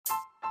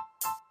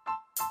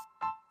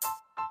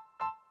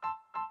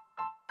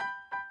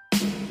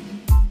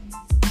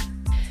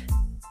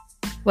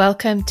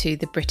Welcome to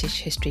the British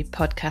History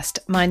Podcast.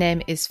 My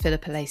name is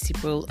Philippa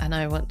Lacey-Brule and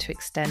I want to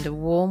extend a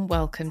warm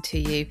welcome to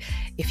you.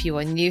 If you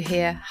are new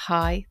here,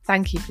 hi,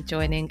 thank you for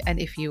joining, and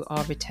if you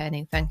are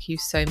returning, thank you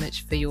so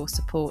much for your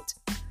support.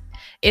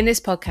 In this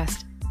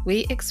podcast,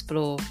 we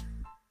explore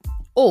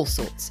all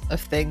sorts of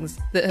things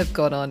that have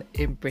gone on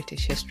in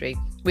British history.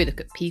 We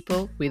look at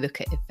people, we look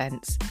at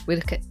events, we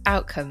look at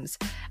outcomes,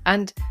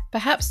 and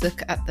perhaps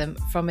look at them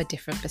from a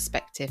different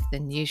perspective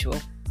than usual.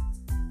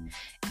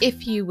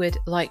 If you would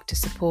like to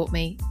support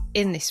me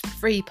in this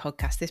free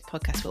podcast, this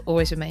podcast will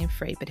always remain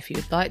free, but if you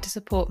would like to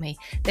support me,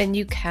 then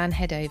you can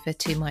head over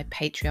to my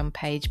Patreon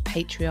page,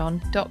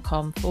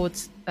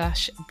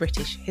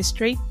 patreon.com/British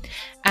History,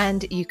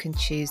 and you can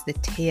choose the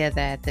tier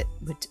there that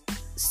would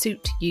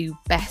suit you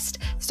best,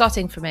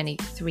 starting from only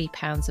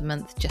 £3 a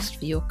month, just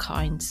for your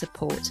kind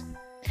support.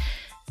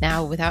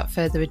 Now, without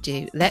further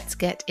ado, let's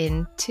get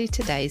into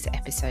today's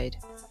episode.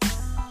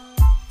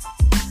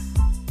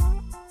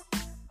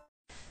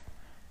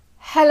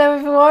 Hello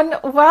everyone,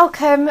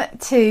 welcome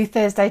to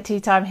Thursday Tea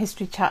Time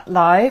History Chat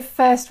Live,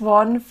 first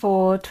one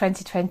for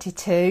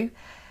 2022.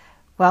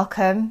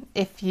 Welcome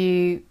if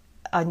you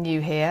are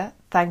new here,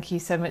 thank you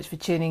so much for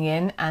tuning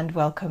in, and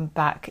welcome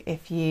back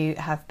if you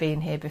have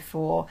been here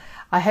before.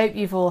 I hope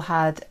you've all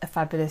had a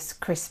fabulous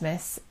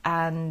Christmas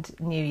and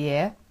New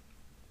Year.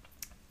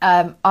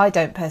 I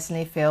don't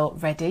personally feel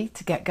ready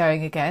to get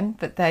going again,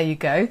 but there you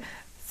go.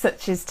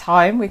 Such is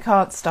time, we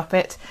can't stop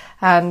it,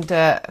 and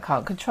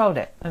can't control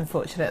it,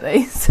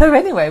 unfortunately. So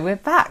anyway, we're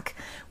back.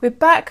 We're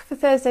back for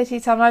Thursday Tea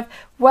Time Live.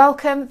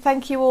 Welcome,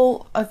 thank you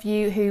all of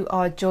you who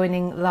are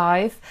joining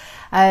live,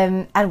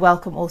 and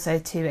welcome also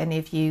to any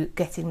of you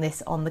getting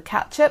this on the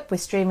catch-up. We're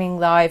streaming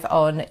live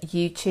on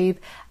YouTube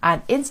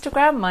and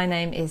Instagram. My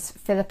name is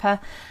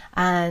Philippa,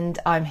 and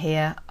I'm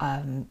here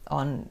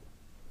on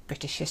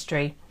British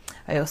History.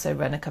 I also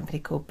run a company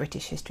called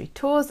British History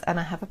Tours, and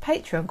I have a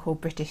Patreon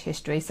called British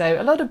History. So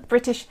a lot of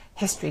British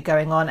history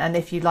going on, and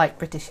if you like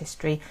British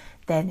history,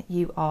 then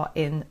you are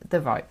in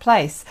the right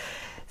place.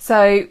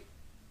 So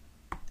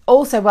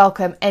also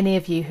welcome any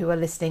of you who are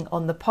listening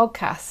on the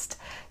podcast.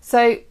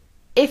 So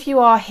if you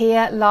are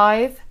here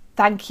live,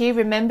 thank you.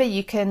 Remember,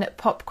 you can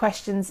pop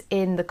questions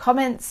in the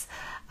comments,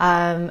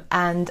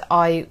 and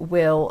I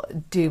will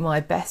do my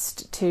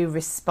best to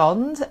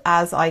respond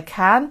as I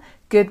can.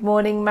 Good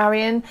morning,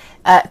 Marion.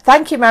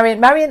 Thank you, Marion.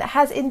 Marion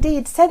has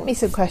indeed sent me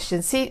some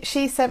questions.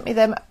 She sent me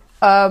them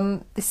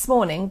this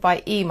morning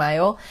by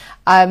email.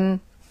 Marion,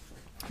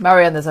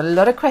 there's a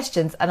lot of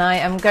questions, and I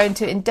am going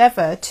to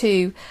endeavour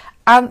to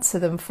answer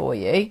them for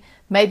you.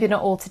 Maybe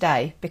not all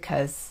today,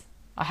 because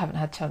I haven't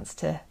had a chance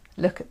to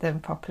look at them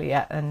properly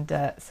yet,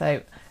 and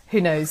so who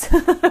knows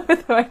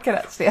whether I can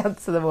actually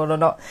answer them all or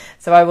not.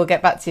 So I will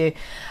get back to you.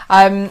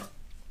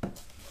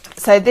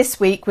 So this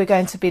week we're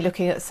going to be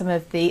looking at some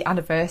of the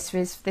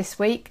anniversaries this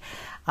week.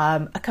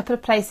 A couple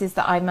of places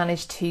that I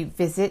managed to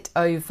visit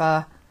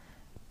over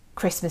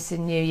Christmas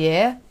and New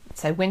Year.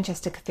 So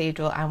Winchester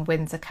Cathedral and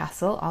Windsor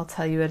Castle, I'll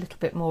tell you a little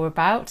bit more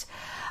about.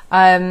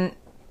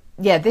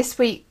 This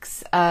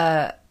week's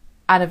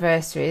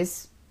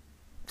anniversaries.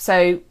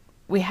 So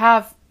we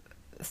have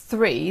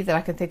 3 that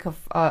I can think of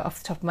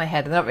off the top of my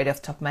head. And not really off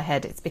the top of my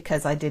head, it's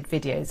because I did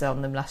videos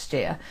on them last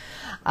year.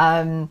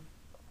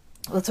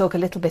 We'll talk a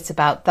little bit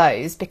about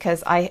those,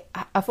 because I've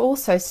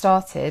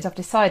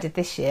decided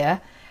this year,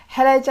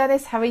 hello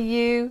Janice, how are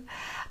you?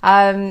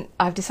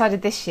 I've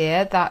decided this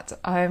year that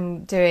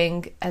I'm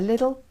doing a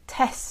little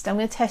test. I'm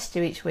going to test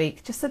you each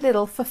week, just a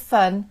little for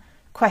fun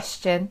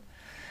question,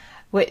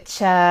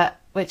 which I'm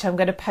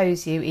going to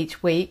pose you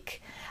each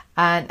week.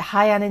 And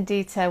hi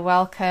Anindita,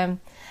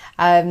 welcome.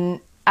 And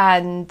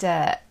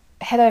hello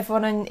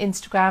everyone on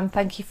Instagram,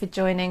 thank you for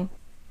joining.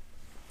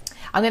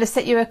 I'm going to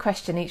set you a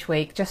question each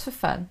week just for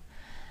fun,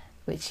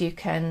 which you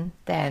can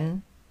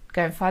then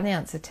go and find the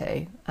answer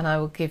to, and I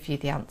will give you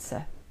the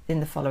answer in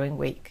the following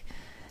week.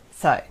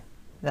 So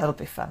that'll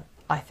be fun,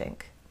 I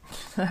think.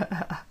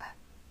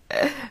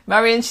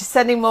 Marion, she's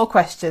sending more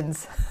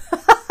questions.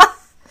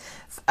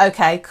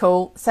 Okay,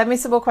 cool. Send me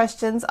some more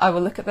questions. I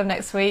will look at them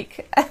next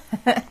week.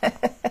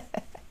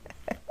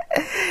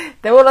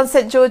 They're all on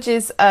St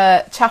George's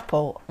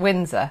Chapel,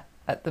 Windsor,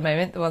 at the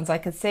moment, the ones I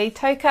can see.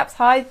 Toe Caps,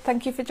 hi,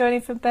 thank you for joining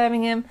from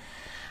Birmingham.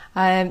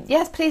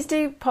 Yes, please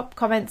do pop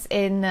comments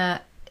in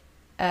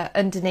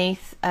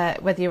underneath,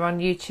 whether you're on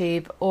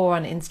YouTube or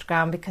on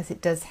Instagram, because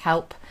it does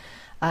help.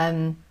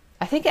 I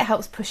think it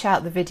helps push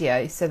out the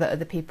video so that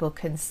other people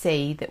can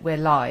see that we're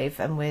live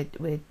and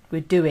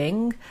we're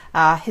doing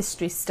our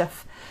history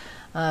stuff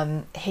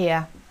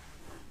here.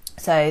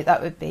 So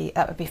that would be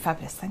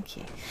fabulous. Thank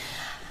you.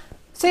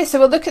 So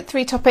we'll look at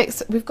 3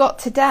 topics. We've got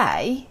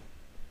today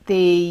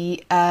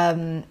the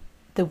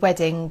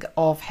wedding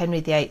of Henry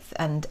VIII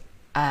and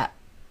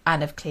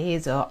Anne of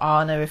Cleves, or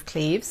Anna of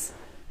Cleves.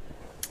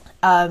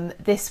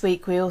 This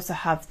week we also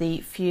have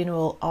the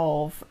funeral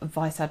of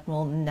Vice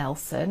Admiral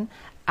Nelson,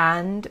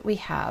 and we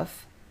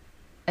have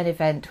an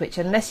event which,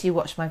 unless you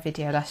watched my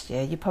video last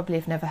year, you probably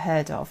have never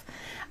heard of,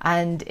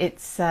 and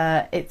it's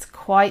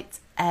quite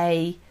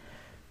a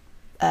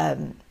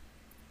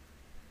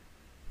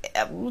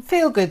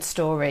feel-good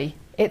story.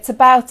 It's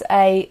about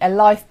a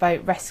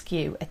lifeboat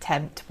rescue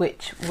attempt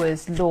which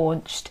was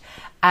launched,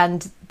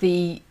 and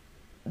the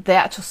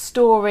actual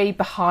story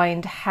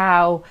behind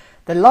how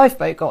the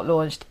lifeboat got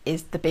launched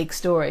is the big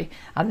story,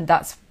 and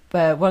that's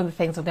one of the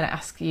things I'm going to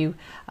ask you.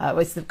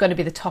 Was going to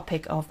be the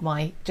topic of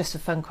my Just for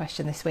Fun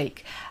question this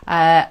week.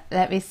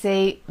 Let me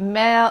see.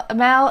 Mel,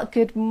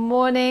 good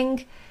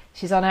morning.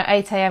 She's on her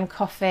 8 a.m.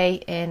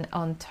 coffee in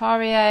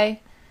Ontario.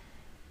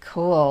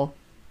 Cool.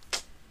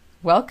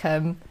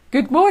 Welcome.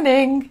 Good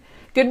morning.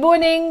 Good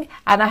morning.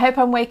 And I hope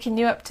I'm waking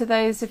you up, to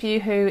those of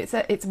you who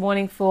it's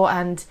morning for,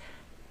 and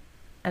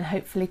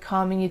hopefully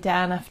calming you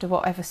down after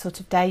whatever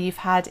sort of day you've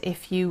had,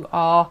 if you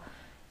are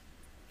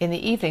in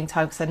the evening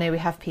time, because I know we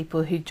have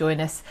people who join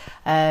us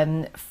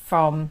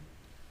from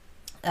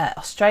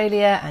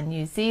Australia and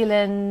New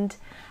Zealand,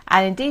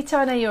 and indeed,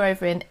 I know you're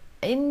over in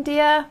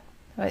India.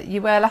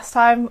 You were last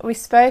time we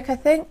spoke, I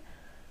think.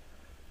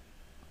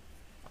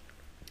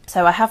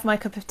 So I have my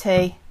cup of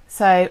tea,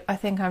 so I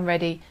think I'm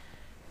ready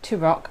to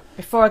rock.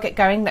 Before I get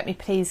going, let me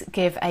please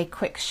give a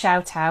quick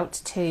shout out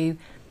to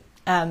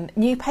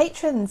new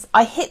patrons.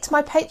 I hit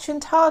my patron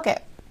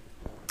target,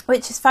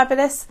 which is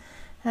fabulous.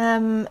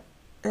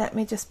 Let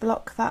me just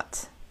block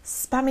that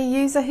spammy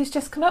user who's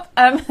just come up.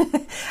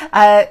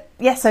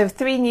 So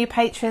 3 new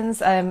patrons,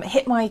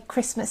 hit my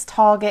Christmas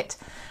target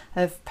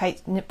of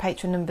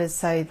patron numbers,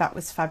 so that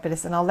was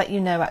fabulous. And I'll let you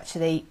know,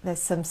 actually,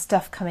 there's some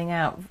stuff coming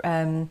out,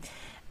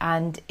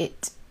 and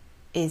it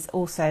is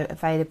also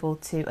available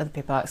to other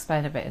people. I'll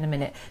explain a bit in a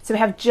minute. So we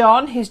have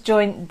John, who's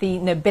joined the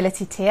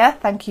Nobility tier.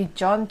 Thank you,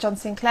 John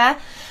Sinclair.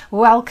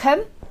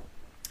 Welcome.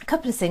 A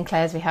couple of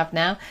Sinclairs we have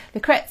now.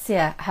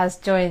 Lucrezia has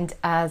joined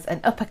as an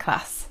upper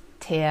class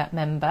tier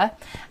member,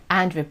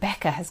 and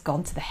Rebecca has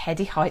gone to the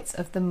heady heights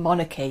of the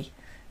monarchy.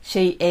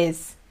 She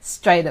is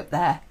straight up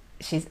there.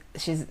 She's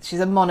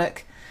a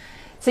monarch.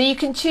 So you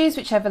can choose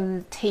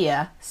whichever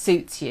tier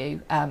suits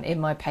you in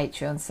my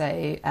Patreon.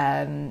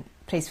 So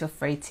please feel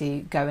free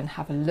to go and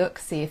have a look,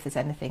 see if there's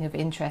anything of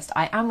interest.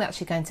 I am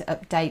actually going to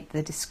update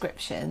the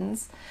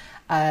descriptions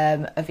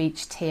of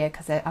each tier,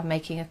 because I'm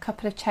making a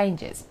couple of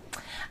changes.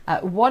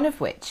 One of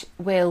which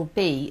will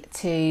be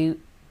to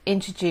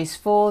introduce,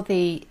 for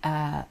the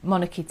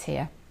monarchy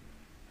tier,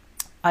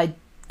 I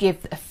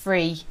give a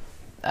free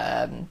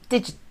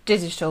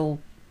digital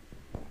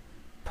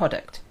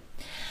product,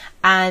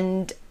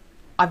 and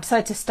I've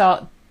decided to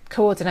start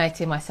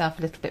coordinating myself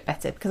a little bit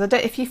better, because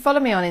if you follow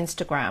me on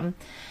Instagram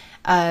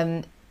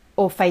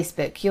or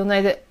Facebook, you'll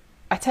know that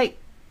I take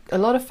a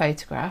lot of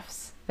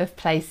photographs of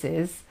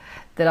places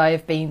that I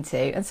have been to,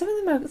 and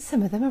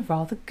some of them are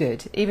rather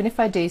good, even if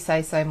I do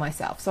say so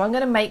myself. So I'm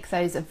going to make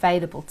those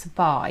available to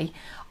buy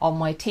on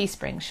my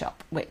Teespring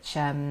shop, which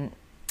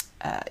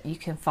you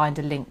can find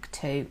a link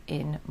to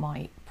in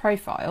my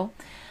profile.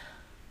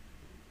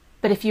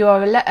 But if you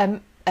are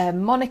a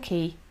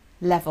monarchy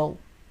level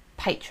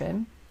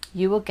patron,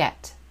 you will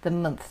get the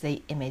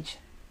monthly image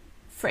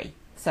free.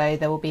 So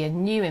there will be a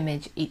new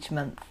image each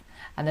month,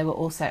 and they will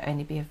also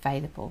only be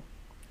available,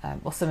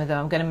 or some of them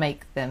I'm going to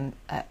make them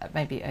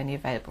maybe only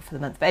available for the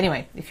month. But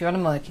anyway, if you're on a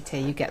monarchy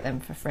tier, you get them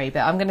for free.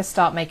 But I'm going to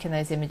start making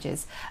those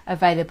images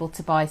available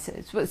to buy, so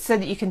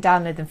that you can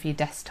download them for your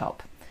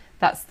desktop.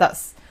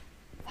 That's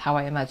how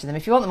I imagine them.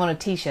 If you want them on a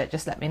t-shirt,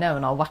 just let me know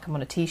and I'll whack them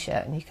on a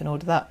t-shirt, and you can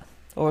order that,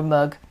 or a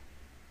mug.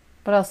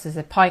 What else is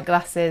there? Pint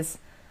glasses.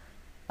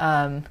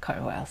 Can't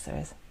remember what else there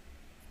is.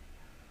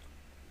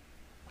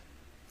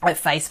 A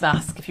face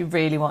mask, if you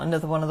really want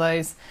another one of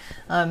those.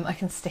 I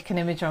can stick an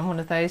image on one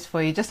of those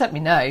for you. Just let me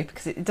know,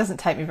 because it doesn't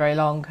take me very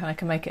long and I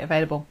can make it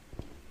available.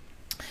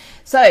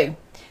 So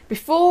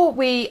before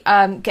we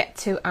get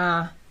to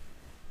our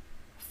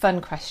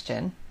fun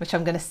question, which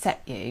I'm going to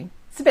set you,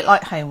 it's a bit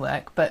like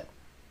homework but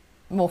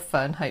more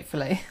fun,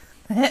 hopefully.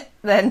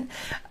 Then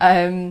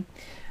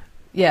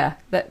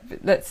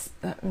let's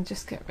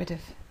just get rid of,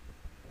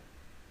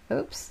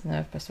 oops, no,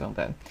 I've pressed the wrong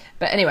button.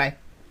 But anyway,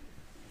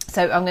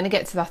 so I'm going to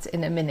get to that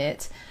in a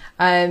minute.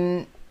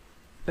 But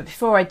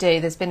before I do,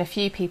 there's been a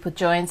few people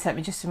join, so let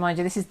me just remind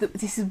you, this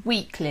is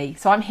weekly.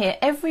 So I'm here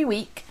every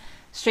week,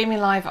 streaming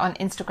live on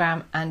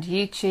Instagram and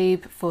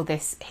YouTube for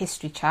this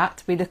history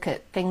chat. We look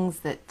at things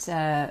that,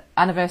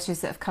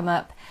 anniversaries that have come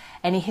up,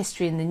 any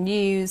history in the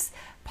news,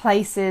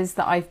 places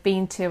that I've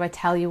been to, I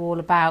tell you all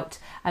about.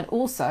 And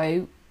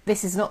also,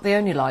 this is not the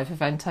only live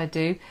event I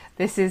do.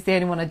 This is the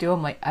only one I do on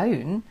my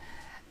own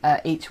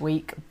each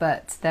week,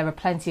 but there are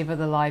plenty of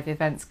other live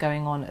events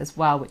going on as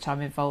well, which I'm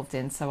involved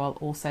in. So I'll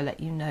also let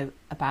you know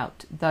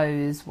about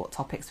those, what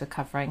topics we're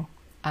covering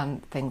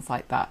and things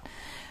like that.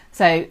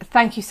 So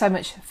thank you so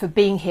much for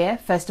being here.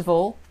 First of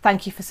all,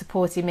 thank you for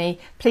supporting me.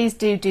 Please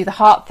do the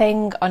heart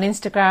thing on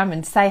Instagram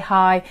and say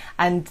hi.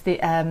 And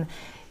the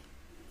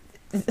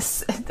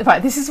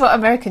right, this is what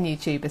American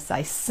YouTubers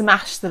say: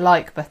 smash the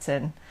like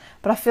button.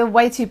 But I feel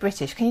way too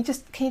British. Can you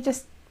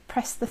just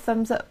press the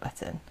thumbs up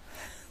button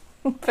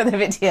for the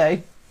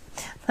video?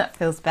 That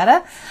feels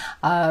better,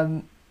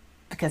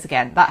 because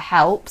again, that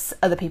helps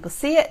other people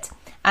see it,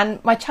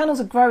 And my channels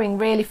are growing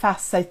really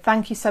fast, so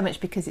thank you so much,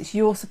 because it's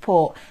your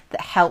support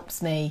that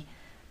helps me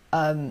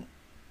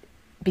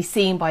be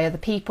seen by other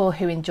people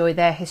who enjoy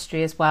their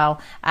history as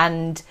well.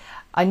 And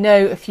I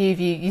know a few of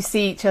you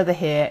see each other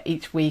here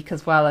each week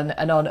as well,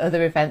 and on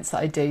other events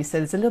that I do. So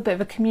there's a little bit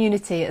of a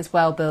community as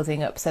well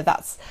building up. So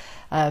that's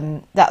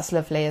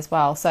lovely as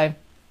well. So,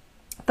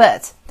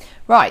 but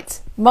right,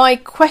 my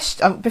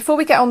question before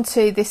we get on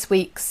to this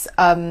week's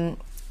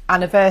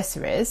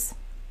anniversaries.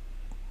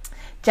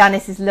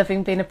 Janice is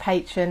loving being a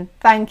patron.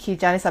 Thank you,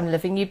 Janice. I'm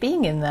loving you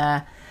being in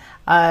there.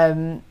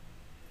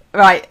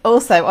 Right,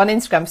 also on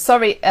Instagram,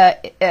 sorry,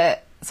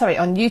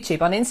 on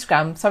YouTube, on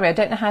Instagram, sorry, I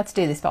don't know how to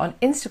do this, but on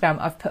Instagram,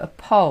 I've put a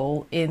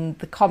poll in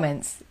the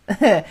comments,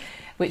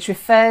 which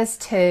refers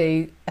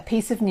to a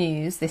piece of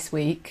news this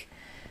week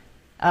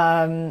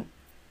about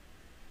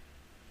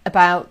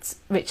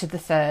Richard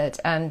III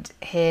and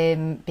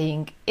him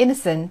being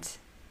innocent,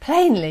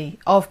 plainly,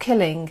 of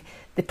killing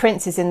the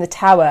princes in the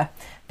Tower,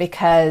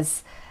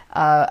 because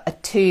a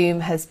tomb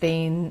has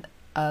been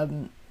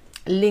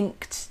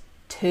linked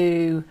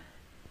to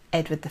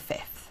Edward V,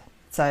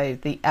 so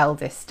the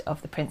eldest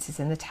of the princes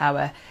in the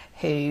Tower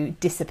who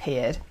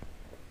disappeared.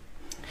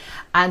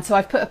 And so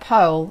I've put a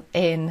poll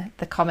in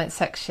the comment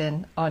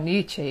section on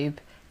YouTube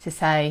to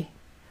say,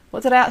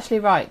 what did I actually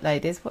write,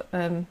 ladies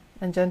and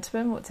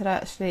gentlemen? What did I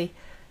actually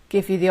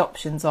give you the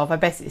options of? I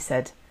basically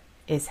said,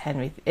 it's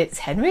Henry?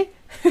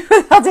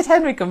 How did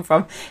Henry come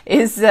from?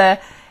 Is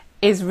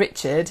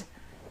Richard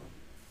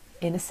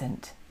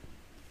innocent?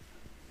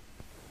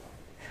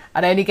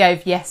 I only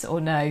gave yes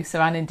or no. So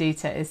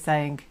Anandita is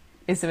saying,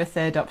 is there a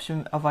third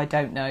option of I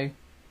don't know?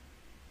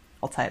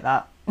 I'll take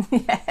that.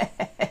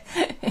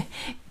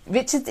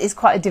 Richard is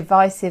quite a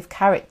divisive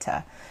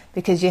character,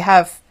 because you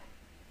have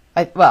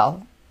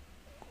people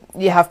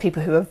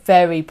who are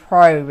very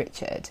pro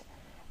Richard,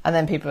 and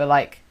then people are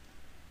like,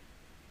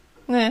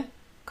 yeah,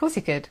 of course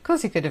he could. Of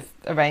course he could have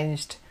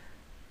arranged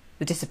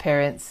the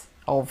disappearance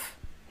of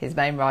his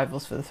main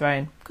rivals for the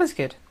throne. Of course he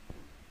could.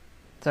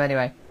 So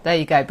anyway, there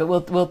you go. But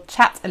we'll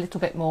chat a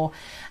little bit more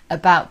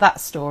about that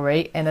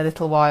story in a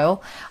little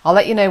while. I'll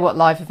let you know what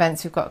live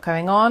events we've got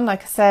going on.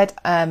 Like I said,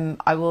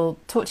 I will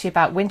talk to you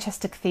about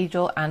Winchester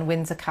Cathedral and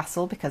Windsor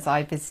Castle, because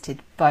I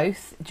visited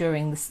both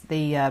during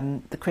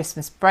the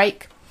Christmas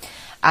break,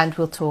 and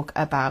we'll talk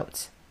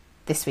about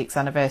this week's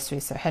anniversary.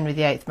 So Henry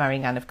VIII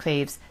marrying Anne of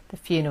Cleves, the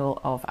funeral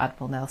of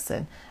Admiral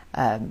Nelson,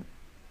 and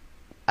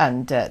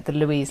the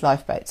Louise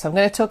lifeboat. So I'm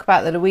going to talk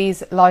about the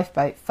Louise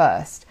lifeboat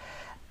first,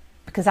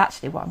 because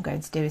actually what I'm going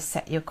to do is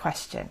set you a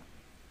question.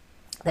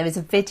 There is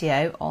a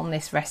video on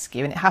this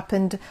rescue, and it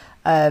happened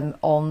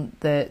on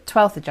the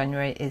 12th of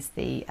January is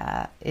the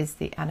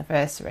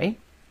anniversary.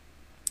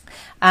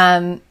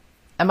 And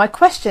my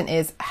question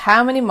is,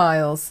 how many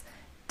miles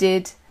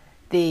did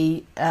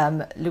the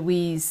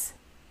Louise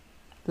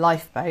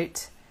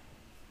lifeboat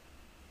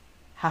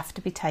have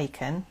to be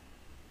taken,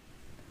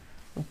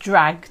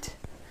 dragged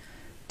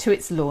to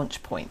its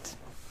launch point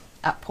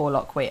at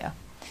Porlock Weir?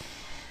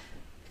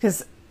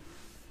 Because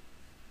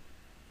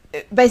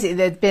basically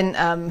there'd been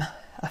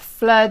a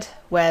flood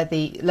where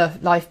the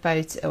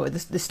lifeboat, or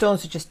the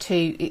storms were just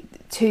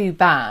too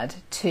bad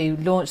to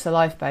launch the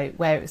lifeboat,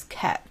 where it was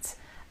kept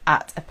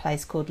at a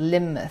place called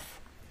Lynmouth,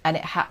 and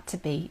it had to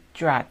be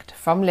dragged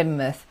from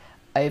Lynmouth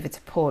over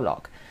to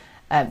Porlock.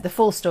 The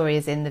full story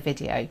is in the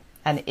video,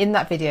 and in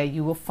that video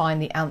you will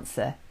find the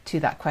answer to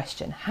that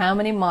question. How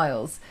many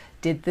miles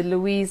did the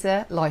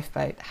Louisa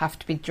lifeboat have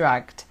to be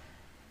dragged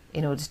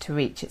in order to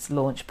reach its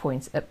launch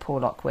point at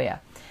Porlock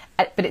Weir?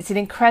 But it's an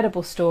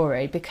incredible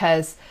story,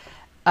 because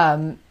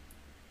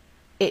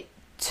it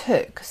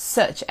took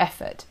such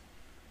effort.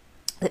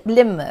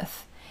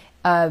 Lynmouth,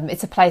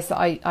 it's a place that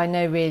I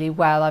know really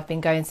well. I've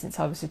been going since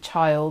I was a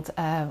child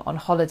on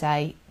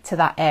holiday to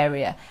that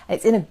area.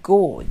 It's in a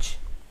gorge.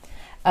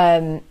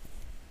 So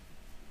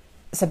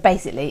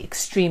basically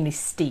extremely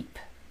steep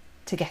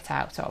to get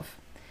out of.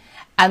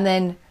 And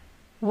then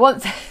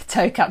once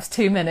tow caps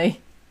too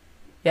many.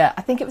 Yeah,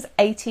 I think it was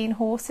 18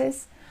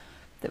 horses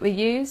that were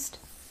used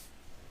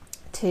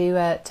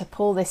to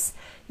pull this.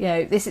 You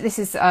know, this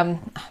is I'm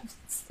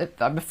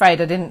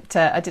afraid I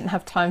didn't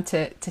have time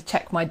to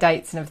check my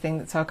dates and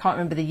everything, so I can't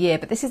remember the year.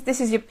 But this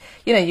is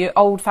your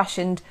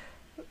old-fashioned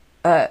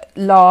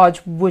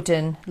large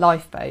wooden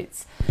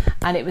lifeboats,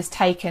 and it was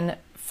taken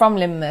from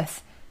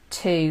Lynmouth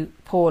to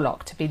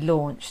Porlock to be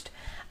launched,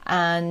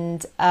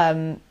 and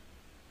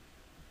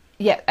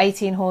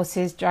 18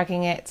 horses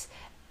dragging it.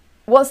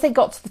 Once they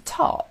got to the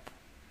top,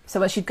 so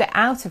once you get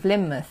out of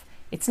Lynmouth,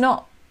 it's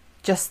not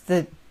just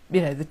the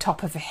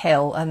top of a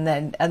hill and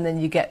then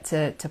you get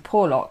to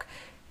Porlock.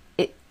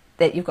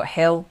 That you've got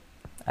hill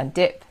and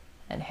dip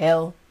and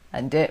hill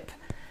and dip.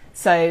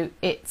 So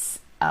it's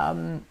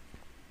it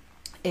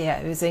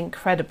was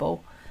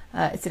incredible.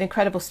 It's an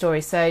incredible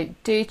story. So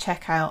do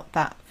check out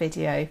that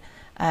video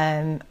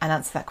and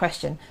answer that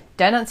question.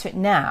 Don't answer it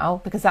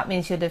now, because that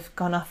means you'd have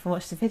gone off and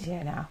watched the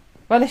video now.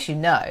 Well, unless you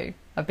know,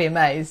 I'd be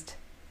amazed.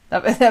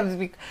 That would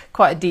be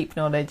quite a deep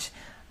knowledge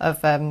of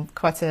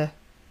quite a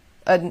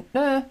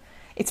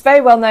it's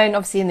very well known,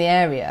 obviously, in the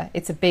area.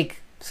 It's a big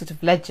sort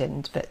of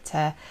legend, but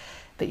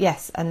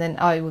yes. And then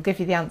I will give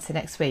you the answer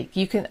next week.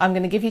 I'm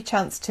going to give you a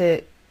chance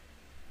to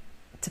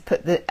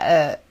put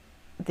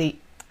the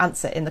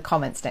answer in the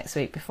comments next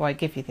week before I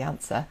give you the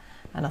answer,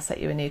 and I'll set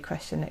you a new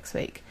question next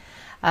week.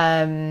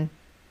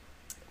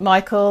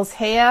 Michael's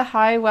here.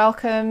 Hi,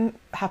 welcome.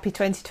 Happy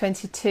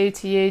 2022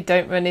 to you.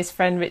 Don't run his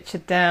friend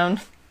Richard down.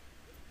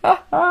 Do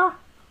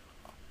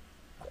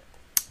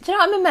you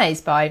know what I'm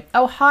amazed by?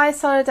 Oh, hi,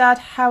 Soledad.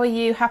 How are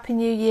you? Happy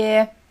New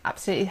Year.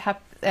 Absolutely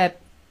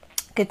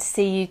good to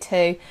see you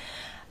too.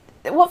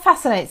 What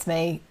fascinates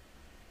me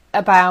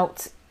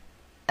about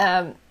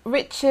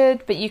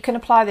Richard, but you can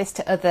apply this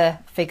to other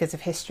figures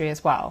of history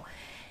as well,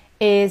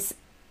 is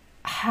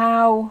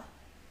how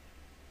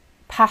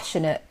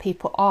passionate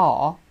people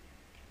are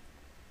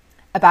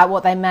about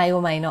what they may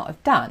or may not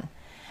have done,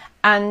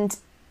 and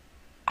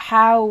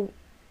how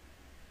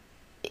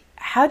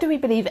do we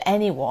believe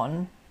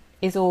anyone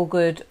is all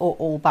good or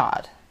all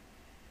bad?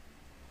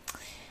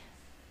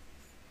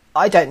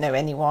 I don't know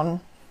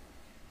anyone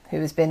who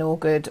has been all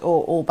good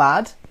or all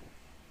bad.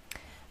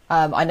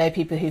 I know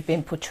people who've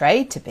been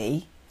portrayed to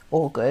be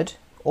all good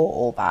or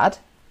all bad,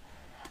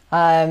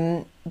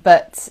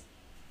 but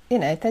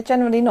they're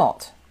generally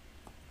not.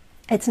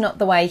 It's not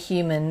the way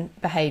human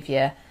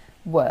behaviour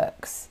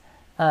works.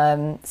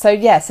 So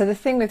the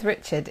thing with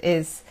Richard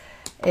is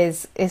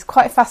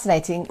quite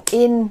fascinating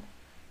in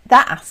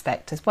that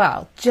aspect as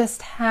well.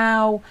 Just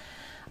how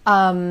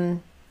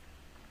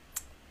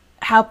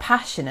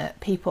passionate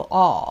people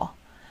are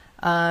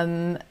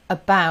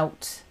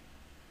about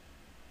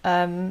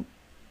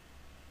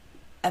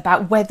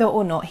whether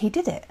or not he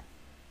did it.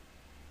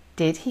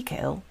 Did he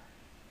kill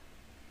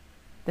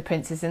the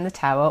princes in the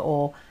tower,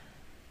 or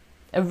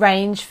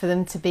arrange for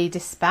them to be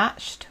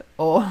dispatched?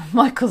 Or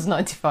Michael's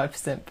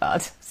 95%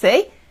 bad.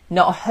 See?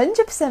 Not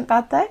 100%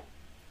 bad though.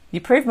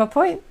 You prove my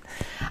point.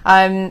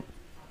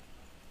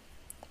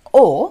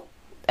 Or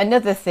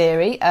another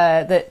theory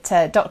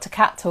that Dr.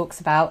 Cat talks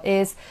about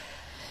is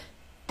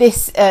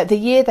this: the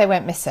year they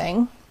went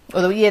missing,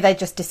 or the year they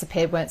just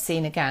disappeared, weren't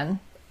seen again,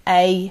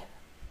 a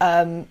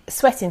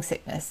sweating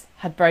sickness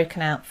had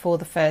broken out for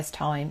the first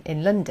time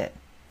in London.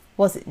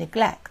 Was it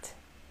neglect?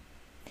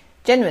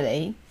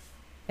 Generally,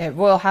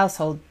 royal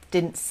household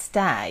didn't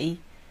stay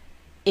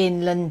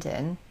in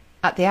London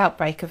at the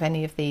outbreak of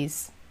any of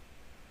these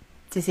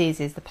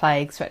diseases, the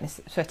plague, sweating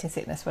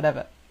sickness,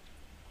 whatever.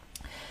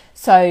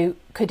 So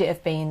could it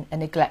have been a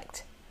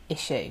neglect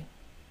issue?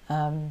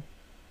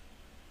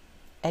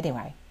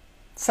 Anyway,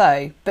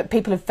 but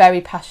people are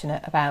very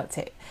passionate about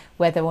it,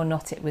 whether or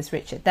not it was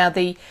Richard. Now,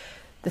 the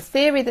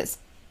theory that's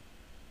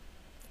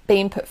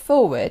being put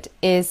forward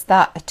is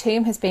that a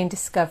tomb has been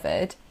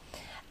discovered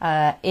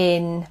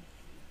in,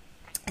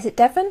 is it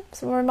Devon?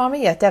 Someone remind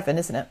me? Yeah, Devon,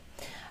 isn't it?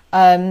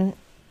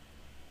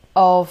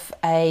 Of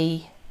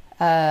a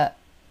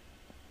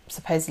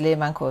supposedly a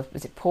man called,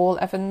 was it Paul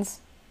Evans?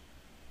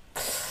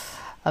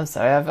 I'm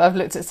sorry, I've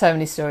looked at so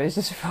many stories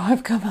just before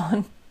I've come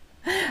on,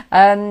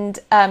 and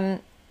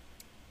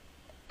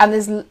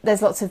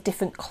there's lots of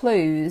different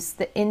clues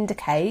that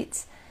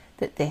indicate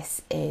that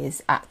this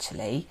is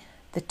actually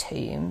the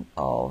tomb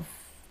of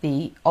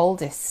the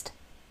oldest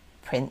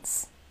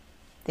prince,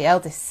 the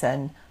eldest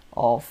son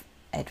of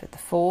Edward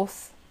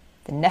IV,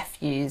 the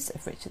nephews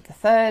of Richard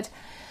III,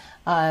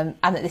 and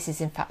that this is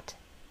in fact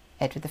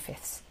Edward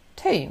V's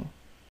tomb.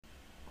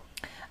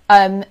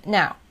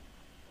 Now,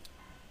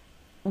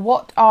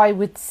 what I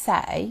would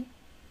say,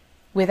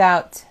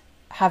 without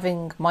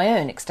having my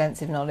own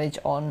extensive knowledge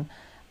on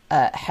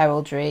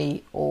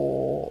heraldry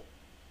or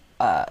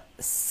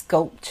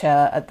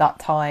sculpture at that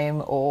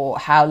time, or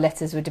how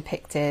letters were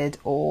depicted,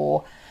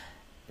 or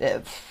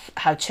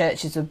how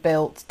churches were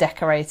built,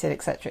 decorated,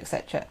 etc.,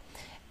 etc.,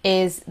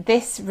 is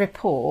this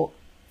report,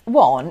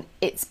 one,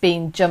 it's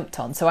been jumped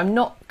on, so I'm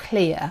not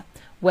clear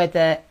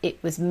whether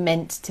it was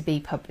meant to be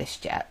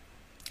published yet.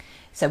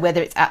 So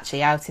whether it's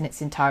actually out in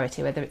its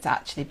entirety, whether it's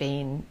actually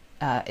been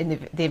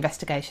the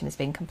investigation has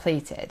been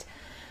completed,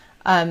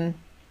 but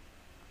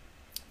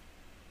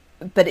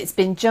it's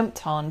been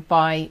jumped on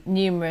by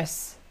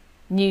numerous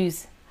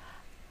news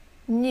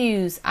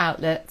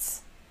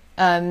outlets.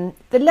 The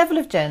level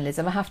of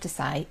journalism, I have to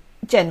say,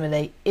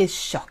 generally is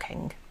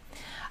shocking.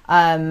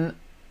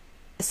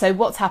 So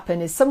what's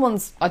happened is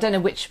I don't know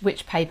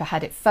which paper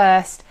had it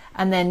first,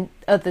 and then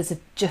others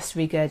have just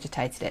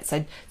regurgitated it.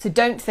 So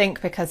don't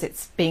think because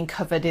it's being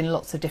covered in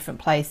lots of different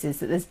places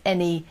that there's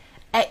any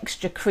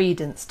extra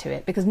credence to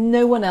it, because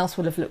no one else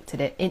will have looked at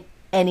it in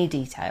any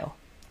detail,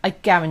 I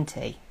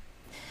guarantee.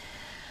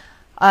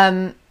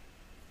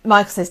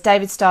 Michael says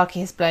David Starkey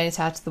has blown it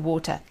out of the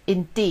water.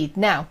 Indeed.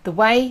 Now, the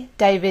way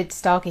David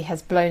Starkey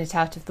has blown it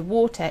out of the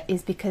water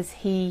is because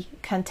he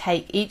can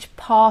take each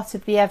part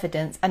of the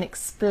evidence and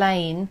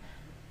explain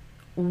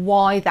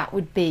why that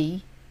would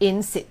be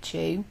in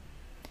situ,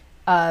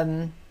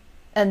 and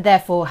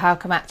therefore how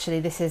come actually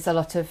this is a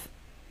lot of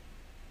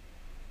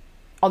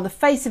on the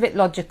face of it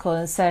logical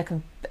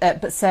and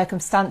but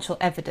circumstantial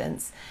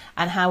evidence,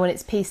 and how when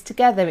it's pieced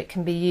together it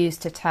can be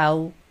used to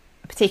tell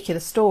a particular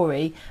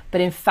story,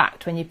 but in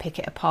fact when you pick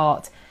it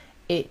apart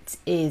it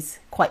is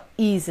quite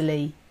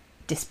easily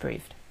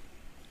disproved.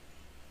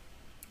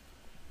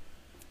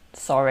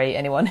 Sorry,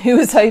 anyone who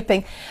was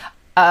hoping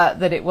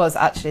that it was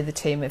actually the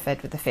tomb of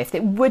Edward V.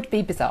 It would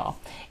be bizarre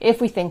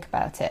if we think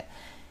about it.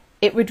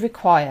 It would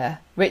require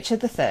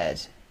Richard III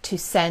to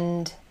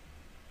send...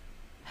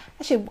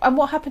 Actually, and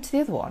what happened to the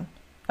other one?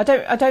 I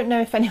don't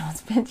know if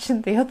anyone's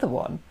mentioned the other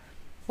one.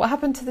 What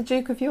happened to the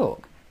Duke of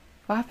York?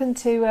 What happened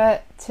to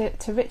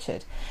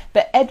Richard?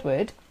 But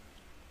Edward...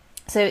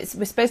 So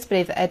we're supposed to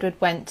believe that Edward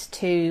went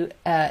to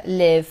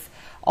live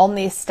on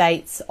the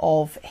estates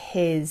of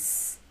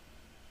his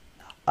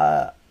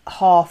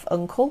half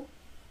uncle.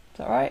 Is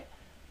that right?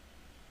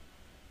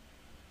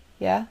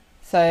 Yeah.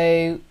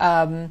 So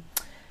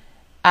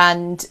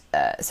is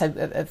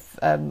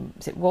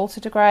it Walter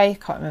de Grey?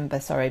 Can't remember.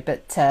 Sorry,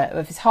 but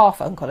of his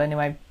half uncle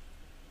anyway,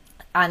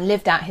 and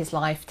lived out his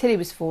life till he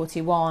was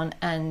 41,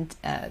 and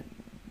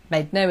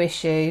made no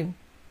issue,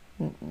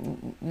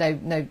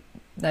 no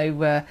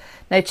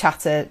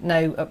chatter,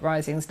 no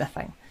uprisings,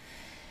 nothing.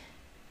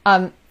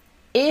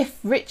 If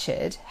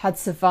Richard had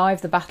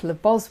survived the Battle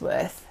of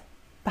Bosworth,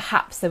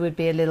 perhaps there would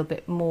be a little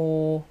bit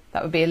more.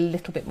 That would be a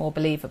little bit more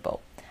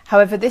believable.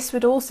 However, this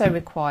would also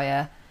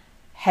require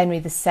Henry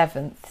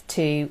VII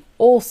to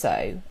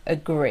also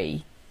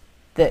agree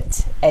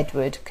that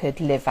Edward could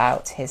live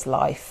out his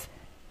life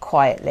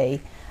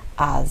quietly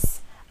as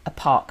a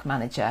park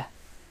manager,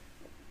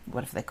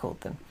 whatever they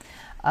called them,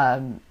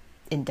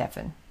 in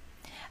Devon.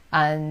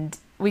 And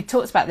we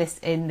talked about this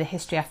in the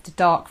History After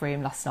Dark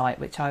room last night,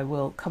 which I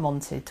will come on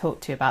to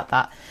talk to you about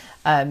that,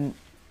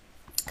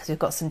 because we've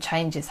got some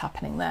changes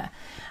happening there.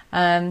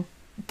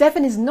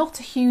 Devon is not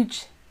a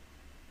huge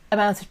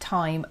amount of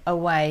time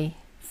away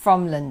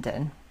from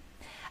London,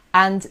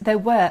 and there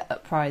were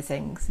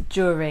uprisings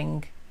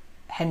during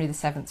Henry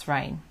VII's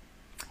reign.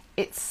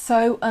 It's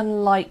so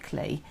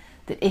unlikely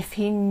that if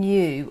he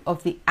knew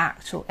of the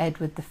actual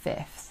Edward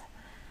V,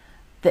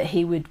 that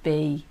he would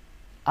be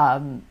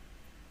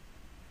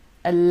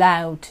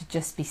allowed to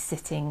just be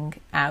sitting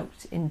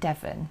out in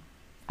Devon,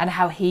 and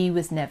how he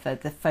was never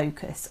the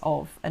focus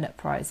of an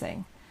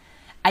uprising,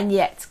 and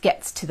yet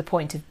gets to the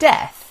point of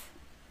death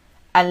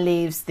and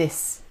leaves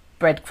this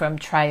breadcrumb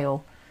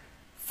trail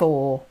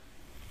for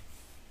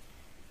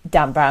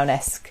Dan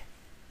Brown-esque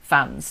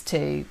fans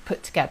to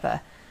put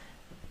together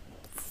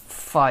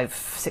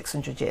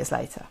 500-600 years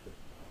later.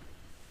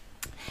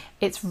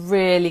 It's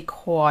really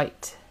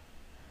quite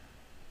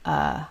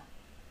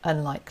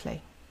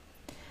unlikely.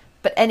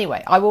 But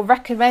anyway, I will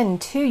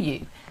recommend to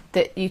you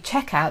that you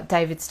check out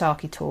David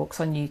Starkey Talks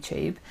on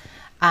YouTube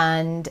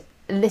and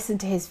listen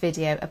to his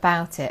video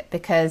about it,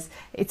 because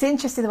it's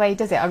interesting the way he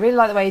does it. I really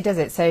like the way he does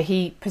it. So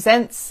he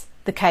presents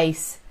the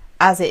case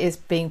as it is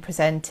being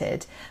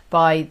presented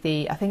by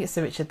I think it's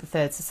the Richard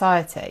III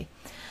Society.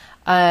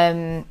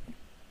 Oh,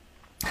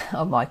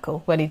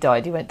 Michael, when he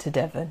died, he went to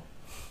Devon.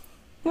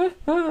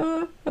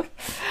 Little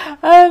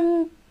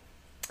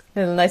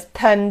nice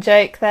pun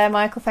joke there,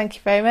 Michael. Thank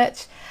you very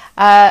much.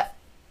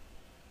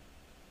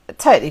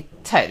 Totally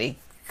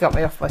got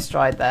me off my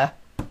stride there.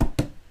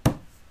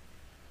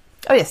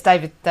 Oh yes,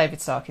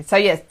 David Starkey. So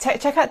yes,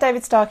 check out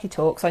David Starkey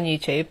Talks on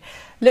YouTube.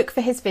 Look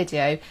for his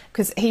video,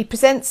 because he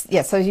presents.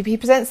 Yeah, so he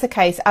presents the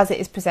case as it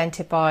is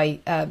presented by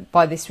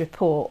this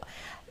report.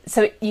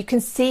 So you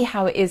can see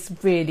how it is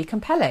really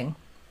compelling,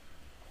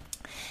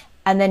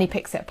 and then he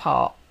picks it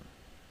apart,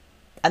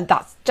 and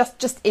that's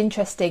just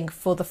interesting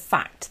for the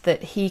fact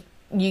that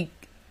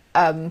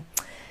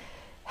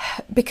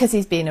because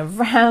he's been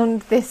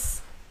around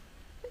this,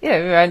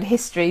 around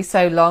history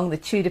so long, the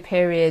Tudor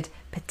period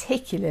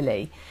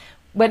particularly,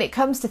 when it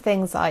comes to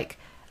things like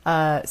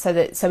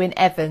so in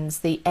Evans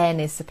the N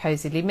is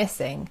supposedly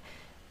missing.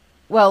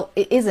 Well,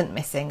 it isn't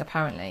missing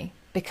apparently,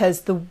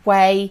 because the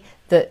way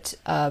that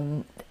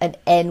an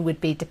N would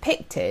be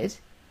depicted,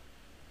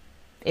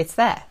 it's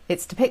there.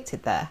 It's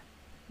depicted there.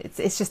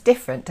 It's just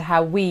different to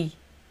how we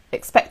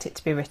expect it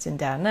to be written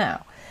down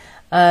now.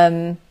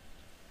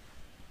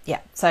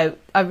 Yeah, so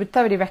I would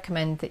thoroughly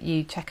recommend that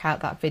you check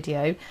out that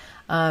video,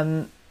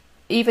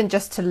 even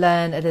just to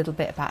learn a little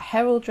bit about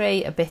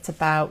heraldry, a bit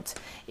about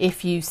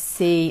if you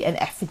see an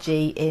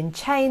effigy in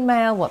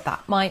chainmail, what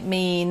that might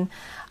mean,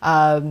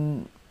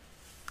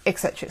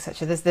 etc.,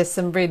 etc. There's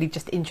some really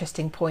just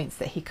interesting points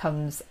that he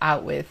comes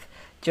out with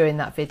during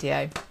that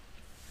video,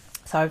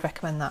 so I would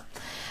recommend that.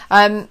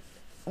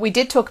 We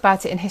did talk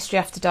about it in History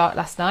After Dark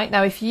last night.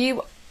 Now, if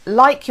you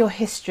like your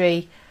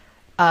history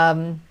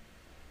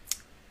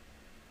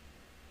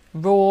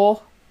raw,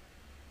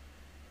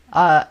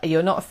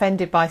 you're not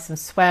offended by some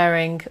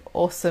swearing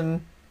or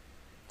some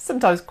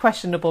sometimes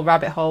questionable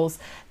rabbit holes,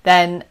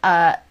 then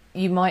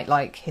you might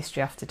like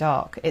History After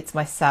Dark. It's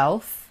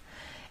myself,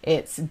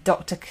 it's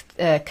Dr.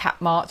 Kat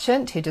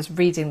Marchant, who does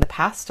Reading the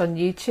Past on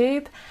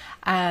YouTube,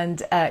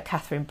 and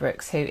Catherine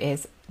Brooks, who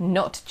is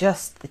not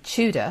just the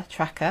Tudor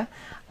tracker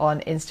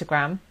on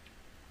Instagram.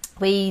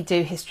 We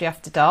do History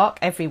After Dark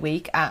every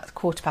week at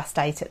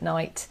 8:15 at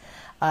night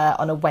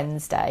on a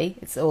Wednesday.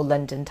 It's all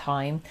London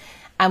time.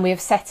 And we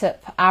have set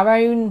up our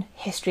own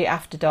History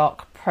After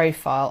Dark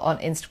profile on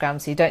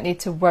Instagram, so you don't need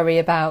to worry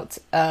about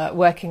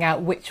working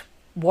out which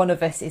one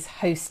of us is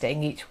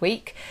hosting each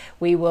week.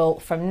 We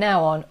will, from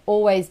now on,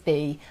 always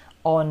be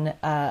on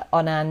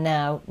our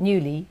now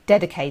newly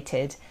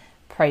dedicated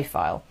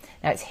profile.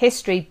 Now it's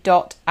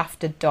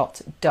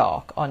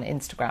history.after.dark on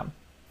Instagram.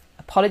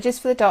 Apologies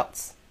for the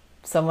dots.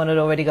 Someone had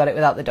already got it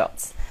without the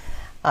dots.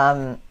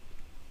 Not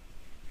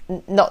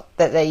that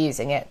they're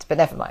using it, but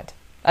never mind.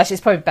 Actually,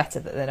 it's probably better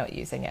that they're not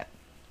using it.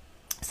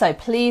 So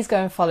please go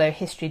and follow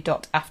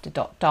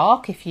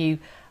history.after.dark if you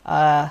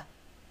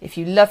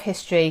love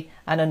history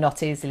and are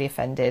not easily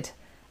offended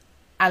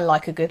and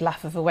like a good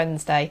laugh of a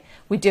Wednesday.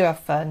 We do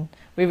have fun.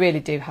 We really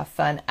do have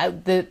fun.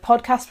 The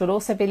podcast will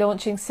also be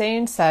launching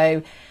soon,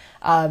 so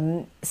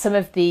some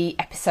of the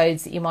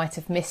episodes that you might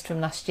have missed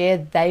from last year,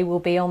 they will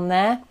be on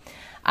there,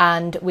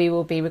 and we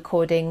will be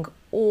recording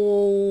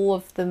all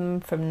of them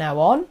from now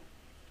on.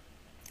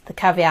 The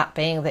caveat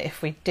being that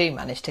if we do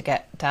manage to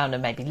get down a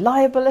maybe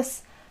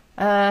libelous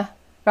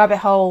rabbit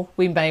hole,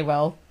 we may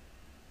well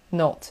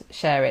not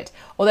share it.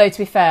 Although, to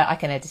be fair, I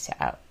can edit it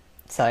out.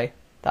 So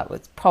that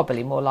was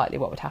probably more likely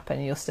what would happen,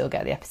 and you'll still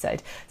get the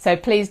episode. So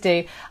please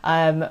do.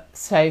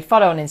 So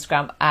follow on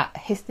Instagram at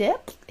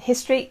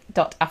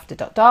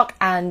history.after.dark,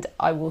 and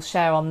I will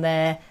share on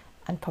there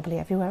and probably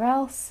everywhere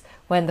else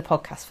when the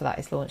podcast for that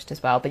is launched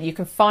as well. But you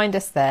can find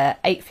us there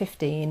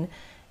 8:15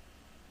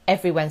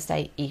 every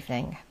Wednesday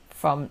evening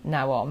from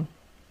now on.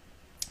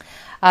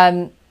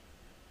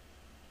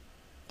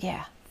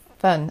 Yeah,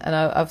 fun. And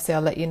obviously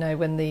I'll let you know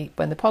when the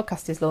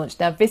podcast is launched.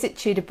 Now, Visit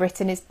Tudor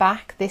Britain is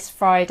back this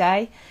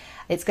Friday.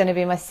 It's going to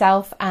be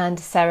myself and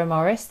Sarah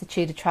Morris, the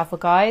Tudor travel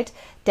guide.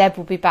 Deb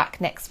will be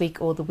back next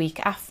week or the week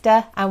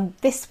after. And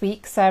this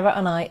week, Sarah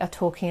and I are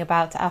talking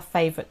about our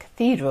favourite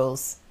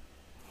cathedrals.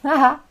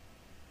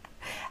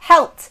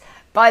 Helped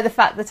by the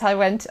fact that I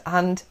went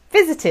and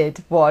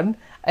visited one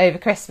over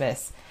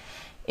Christmas.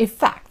 In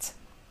fact,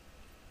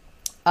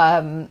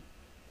 as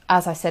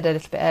I said a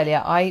little bit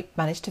earlier, I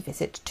managed to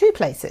visit two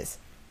places.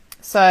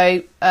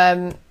 So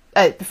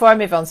before I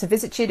move on, so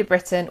Visit Tudor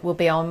Britain will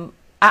be on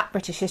at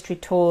British History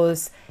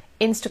Tours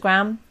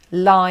Instagram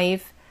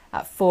live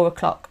at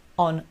 4:00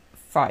 on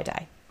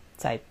Friday.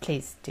 So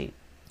please do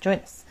join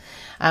us.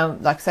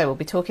 Like I say, we'll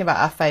be talking about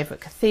our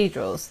favourite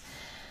cathedrals.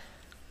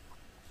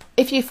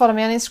 If you follow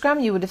me on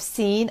Instagram, you would have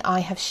seen I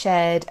have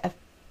shared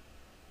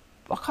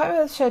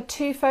shared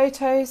two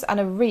photos and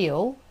a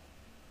reel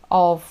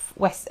of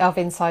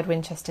inside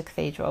Winchester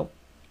Cathedral.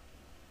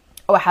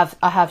 Oh,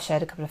 I have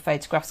shared a couple of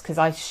photographs, because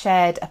I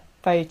shared a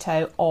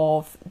photo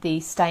of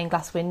the stained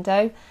glass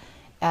window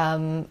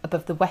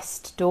above the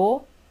west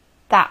door.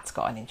 That's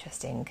got an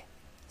interesting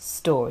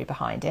story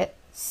behind it.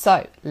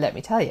 So let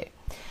me tell you.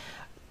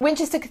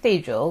 Winchester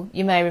Cathedral,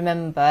 you may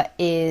remember,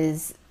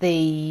 is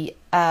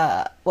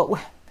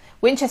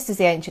Winchester's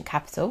the ancient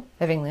capital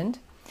of England.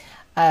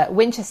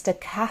 Winchester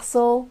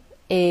Castle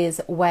is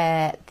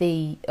where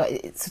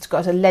it's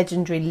got a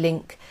legendary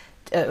link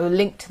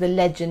to the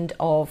legend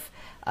of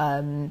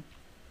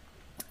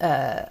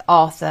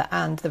Arthur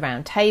and the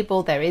Round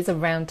Table. There is a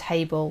round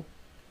table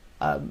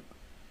on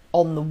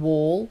the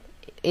wall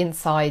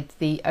inside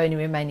the only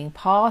remaining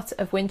part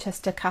of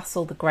Winchester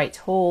Castle, the Great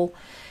Hall.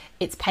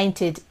 It's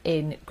painted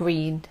in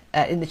green,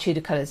 in the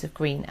Tudor colours of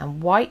green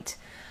and white,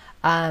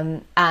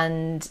 and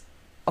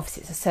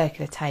obviously it's a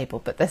circular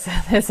table. But there's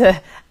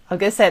a I'm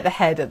going to say at the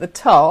head, at the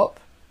top,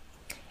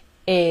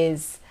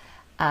 is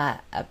a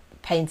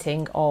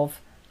painting of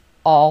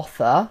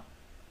Arthur.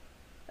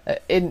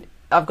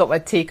 I've got my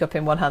teacup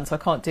in one hand, so I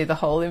can't do the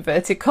whole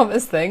inverted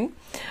commas thing.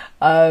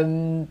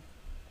 And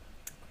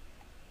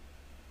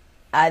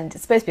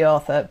it's supposed to be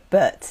Arthur,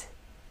 but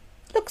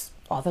looks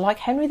rather like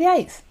Henry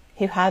VIII,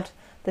 who had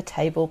the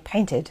table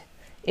painted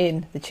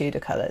in the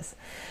Tudor colours.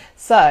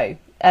 So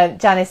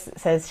Janice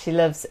says she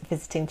loves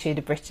visiting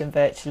Tudor Britain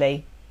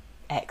virtually.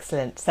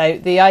 Excellent. So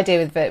the idea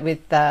with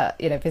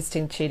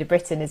visiting Tudor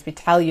Britain is we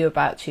tell you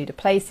about Tudor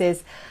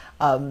places,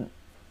 what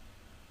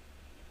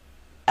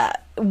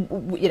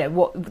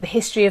the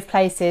history of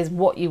places,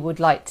 what you would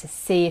like to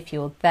see if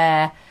you're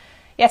there.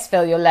 Yes,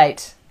 Phil, you're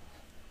late.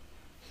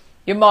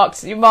 You're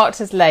marked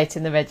as late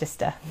in the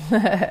register.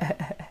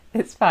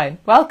 It's fine.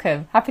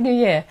 Welcome. Happy New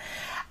Year.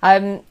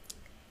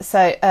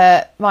 So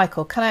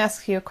Michael, can I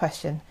ask you a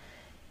question?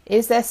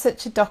 Is there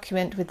such a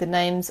document with the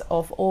names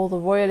of all the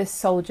royalist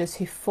soldiers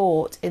who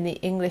fought in the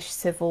English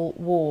Civil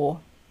War?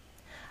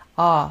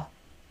 I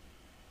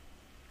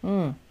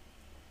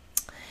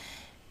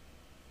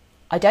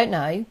don't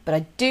know, but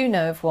I do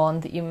know of one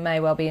that you may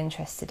well be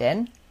interested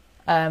in.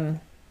 Remind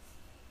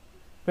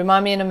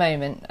me in a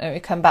moment. Let me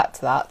come back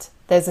to that.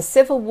 There's a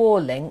Civil War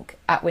link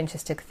at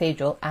Winchester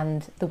Cathedral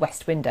and the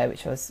West Window,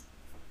 which is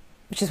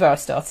where I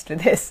started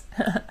with this.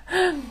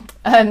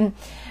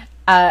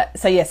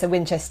 So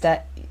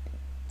Winchester.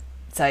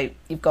 So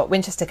you've got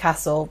Winchester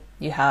Castle,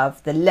 you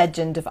have the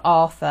legend of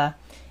Arthur.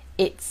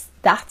 It's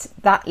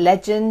That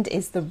legend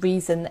is the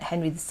reason that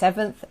Henry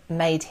VII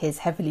made his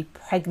heavily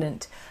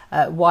pregnant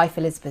wife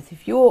Elizabeth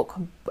of York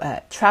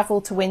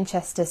travel to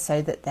Winchester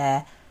so that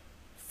their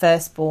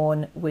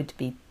firstborn would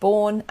be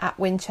born at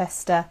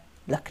Winchester.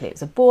 Luckily it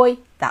was a boy,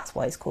 that's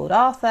why he's called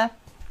Arthur.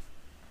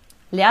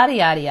 Yada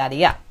yada yada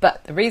yada.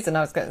 But the reason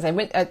I was going to say,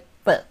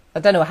 but I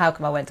don't know how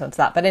come I went on to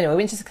that, but anyway,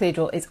 Winchester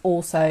Cathedral is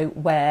also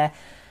where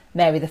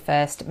Mary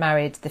I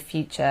married the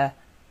future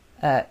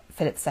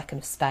Philip II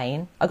of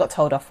Spain. I got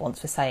told off once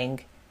for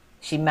saying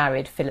she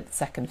married Philip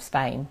II of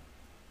Spain.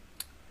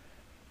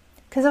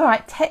 Because, all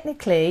right,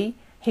 technically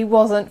he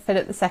wasn't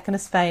Philip II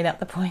of Spain at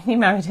the point he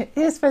married her.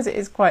 I suppose it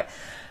is quite,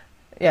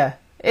 it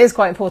is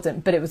quite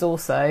important, but it was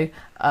also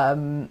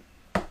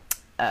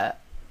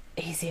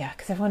easier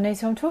because everyone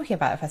knows who I'm talking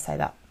about if I say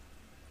that.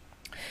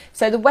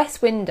 So the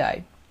West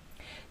Window.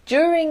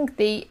 During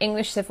the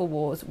English Civil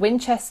Wars,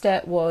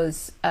 Winchester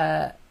was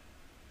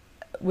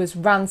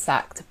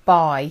ransacked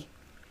by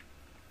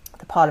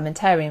the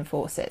parliamentarian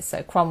forces,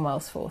 so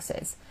Cromwell's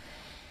forces.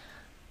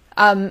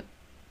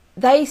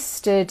 They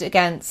stood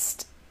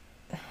against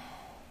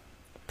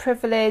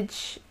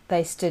privilege,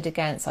 they stood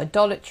against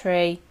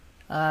idolatry,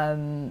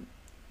 so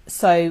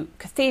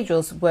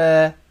cathedrals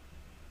were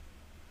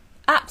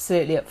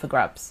absolutely up for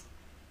grabs.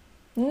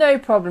 No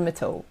problem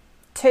at all.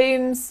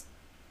 Tombs,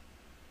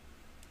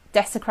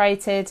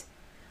 desecrated,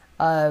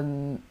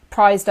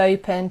 prized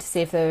open to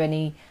see if there were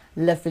any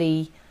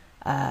lovely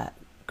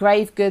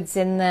grave goods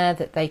in there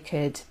that they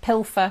could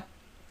pilfer.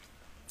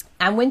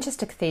 And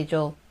Winchester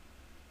Cathedral,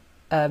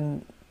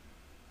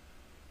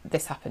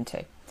 this happened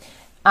to.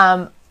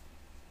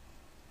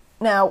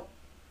 Now,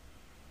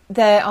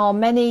 there are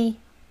many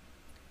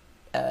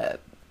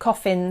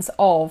coffins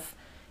of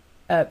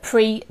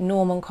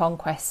pre-Norman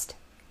conquest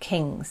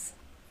kings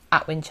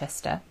at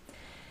Winchester.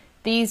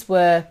 These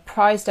were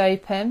prized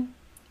open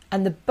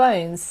and the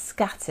bones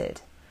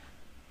scattered.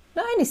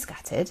 Not only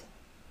scattered,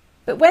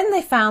 but when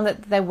they found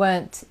that there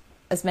weren't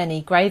as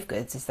many grave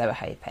goods as they were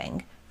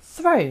hoping,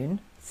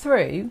 thrown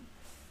through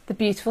the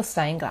beautiful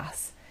stained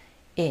glass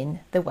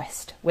in the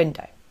west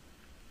window.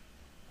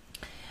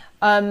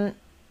 Now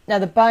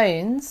the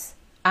bones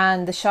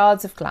and the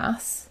shards of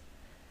glass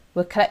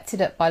were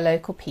collected up by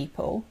local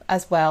people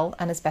as well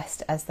and as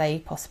best as they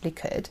possibly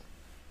could,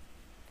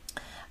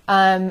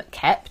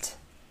 kept.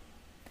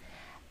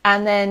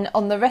 And then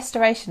on the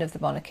restoration of the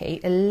monarchy,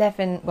 it would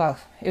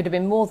have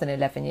been more than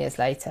 11 years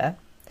later,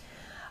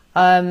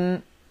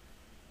 they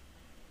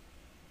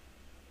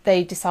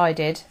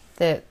decided,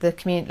 the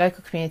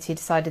local community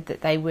decided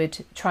that they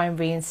would try and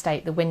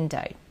reinstate the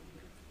window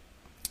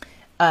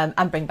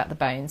and bring back the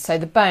bones. So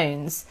the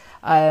bones,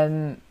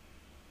 I'll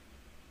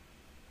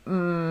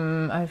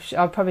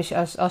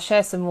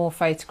share some more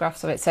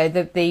photographs of it. So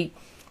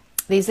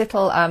these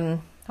little, I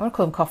want to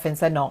call them coffins,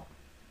 they're not.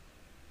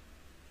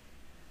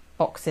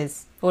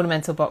 Boxes,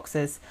 ornamental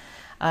boxes.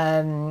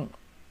 Doug,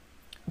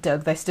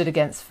 they stood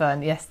against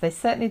fun. Yes, they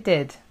certainly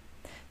did.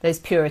 Those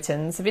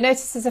Puritans. Have you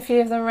noticed there's a few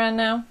of them around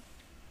now?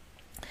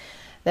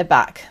 They're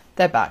back.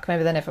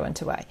 Maybe they never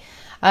went away.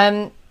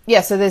 So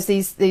there's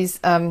these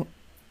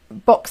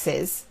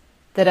boxes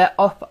that are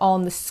up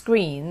on the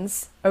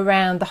screens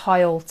around the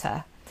high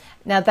altar.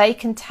 Now they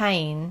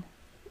contain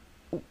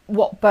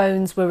what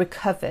bones were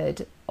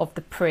recovered of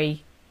the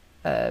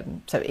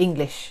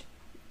English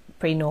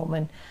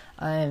pre-Norman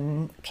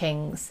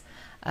kings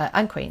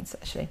and queens,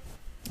 actually.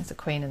 There's a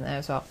queen in there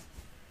as well.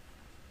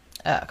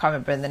 I can't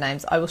remember the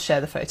names. I will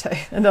share the photo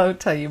and I'll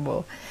tell you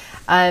more.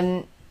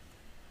 And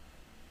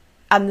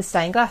the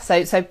stained glass.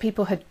 So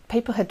people had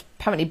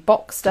apparently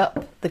boxed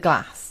up the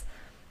glass.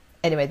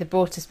 Anyway, they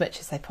brought as much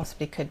as they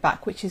possibly could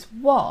back, which is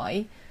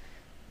why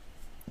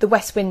the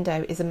west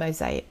window is a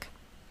mosaic.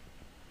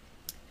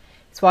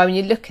 It's why when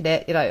you look at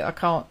it, I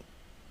can't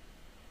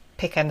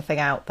pick anything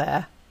out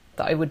there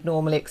that I would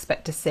normally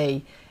expect to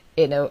see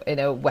in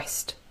a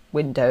west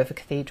window of a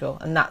cathedral,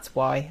 and that's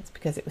why. It's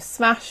because it was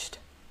smashed.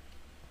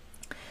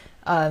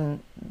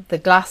 The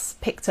glass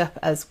picked up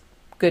as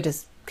good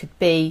as could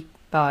be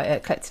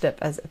collected up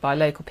by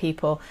local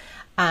people,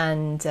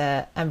 and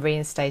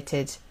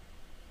reinstated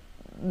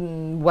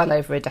well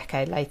over a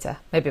decade later,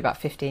 maybe about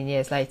 15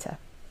 years later.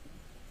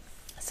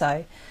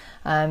 So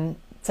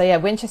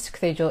Winchester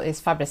Cathedral is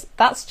fabulous.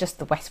 That's just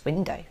the west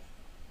window.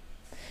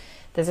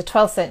 There's a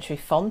 12th century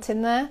font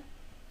in there.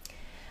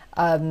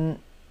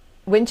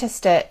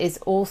 Winchester is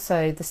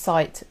also the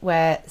site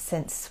where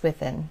St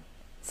Swithin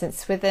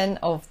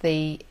of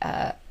the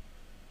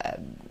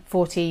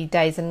 40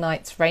 Days and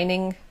Nights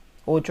Raining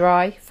or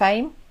Dry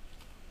fame.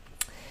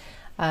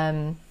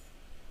 I'll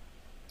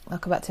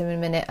come back to him in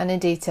a minute. And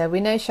Anindita, we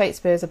know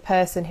Shakespeare as a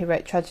person who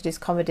wrote tragedies,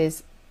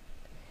 comedies.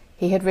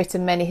 He had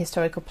written many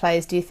historical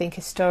plays. Do you think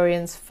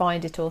historians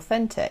find it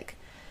authentic?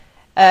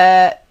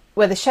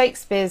 Whether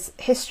Shakespeare's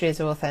histories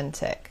are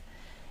authentic.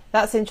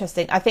 That's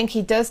interesting. I think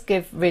he does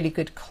give really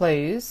good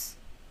clues.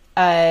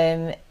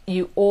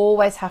 You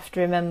always have to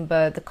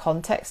remember the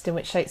context in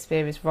which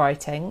Shakespeare is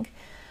writing,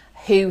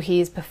 who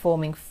he is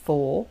performing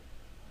for.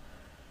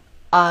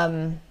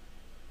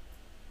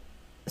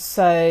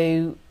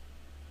 So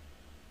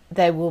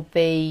there will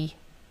be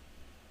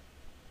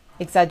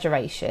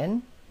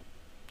exaggeration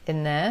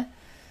in there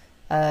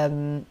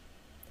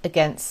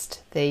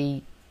against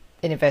the,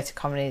 in inverted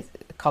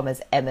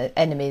commas,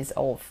 enemies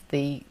of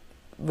the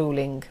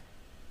ruling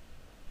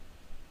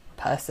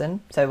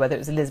person. So whether it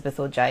was Elizabeth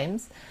or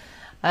James,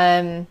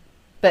 but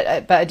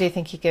I do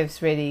think he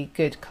gives really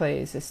good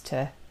clues as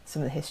to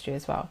some of the history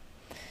as well.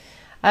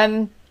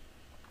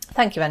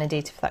 Thank you,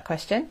 Anandita, for that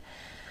question.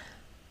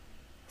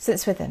 St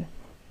Swithin.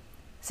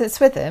 St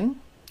Swithin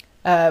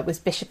was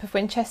Bishop of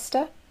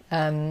Winchester.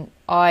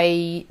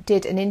 I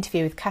did an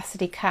interview with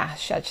Cassidy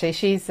Cash. Actually,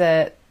 she's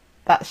that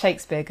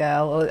Shakespeare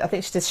girl, or I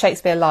think she does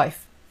Shakespeare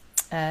Life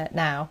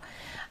now,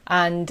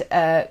 and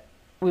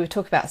we were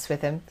talking about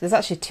Swithin. There's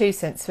actually two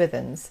St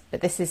Swithins,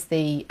 but this is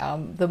the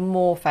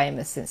more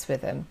famous St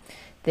Swithin,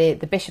 the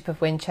Bishop of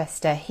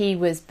Winchester. He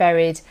was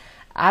buried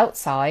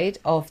outside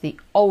of the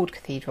old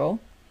cathedral.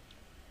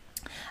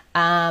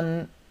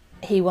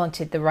 He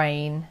wanted the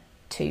rain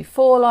to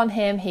fall on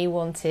him. He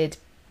wanted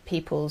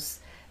people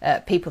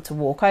to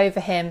walk over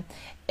him.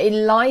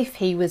 In life,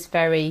 he was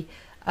very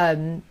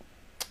well.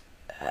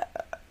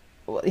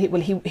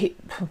 He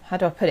how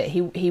do I put it?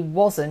 He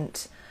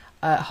wasn't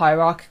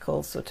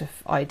hierarchical sort of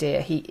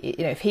idea. He,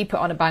 if he put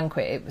on a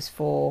banquet, it was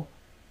for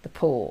the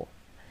poor.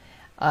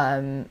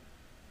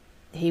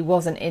 He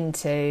wasn't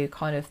into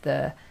kind of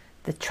the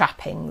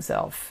trappings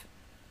of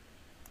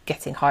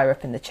getting higher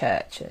up in the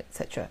church,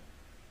 etc.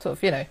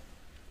 Sort of,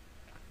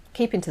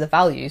 keeping to the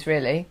values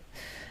really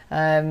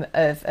of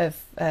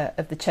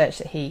the church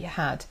that he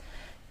had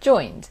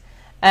joined.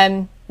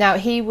 Now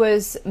he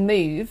was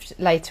moved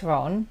later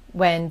on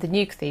when the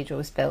new cathedral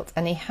was built,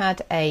 and he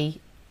had a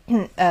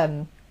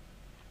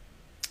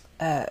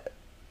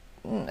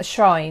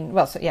shrine.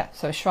 Well, so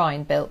a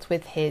shrine built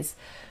with his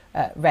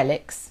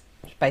relics,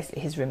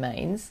 basically his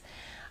remains.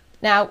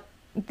 Now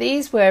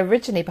these were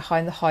originally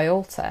behind the high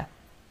altar,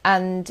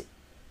 and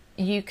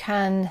you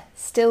can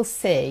still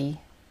see.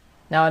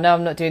 Now I know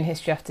I'm not doing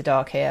History After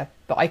Dark here,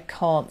 but I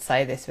can't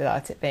say this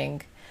without it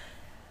being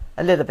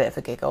a little bit of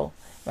a giggle.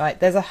 Right,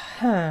 there's a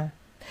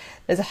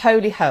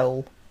holy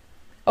hole.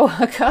 Oh,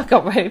 I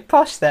got really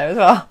posh there as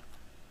well.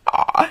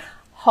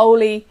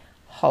 Holy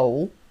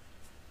hole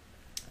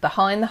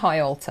behind the high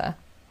altar.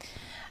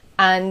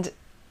 And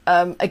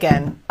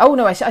again, oh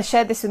no, I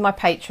shared this with my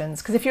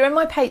patrons, because if you're in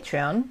my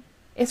Patreon,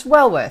 it's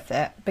well worth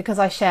it, because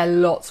I share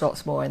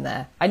lots more in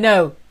there. I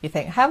know you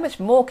think, how much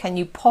more can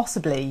you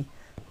possibly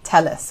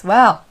tell us?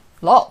 Well,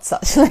 lots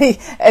actually.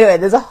 Anyway,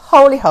 there's a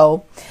holy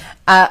hole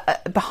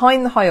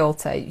behind the high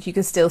altar, you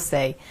can still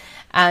see.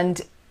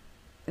 And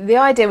the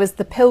idea was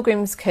the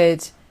pilgrims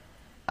could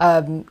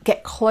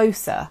get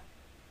closer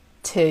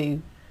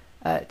to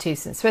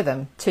St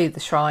Swithin, to the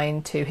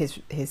shrine, to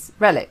his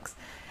relics.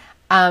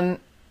 They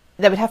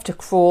would have to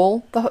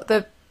crawl.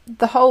 The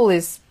hole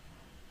is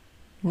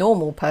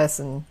normal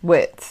person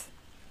width.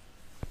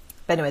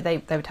 But anyway,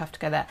 they would have to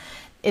go there.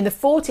 In the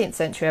 14th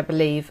century, I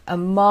believe, a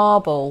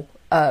marble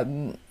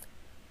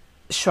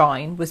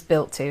shrine was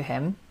built to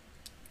him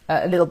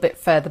a little bit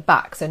further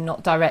back, so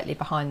not directly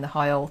behind the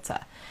high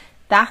altar.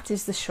 That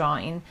is the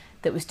shrine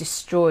that was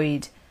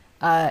destroyed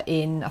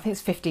in, I think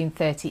it's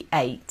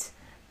 1538,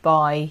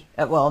 by,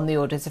 on the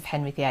orders of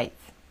Henry VIII.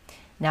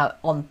 Now,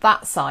 on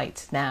that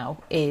site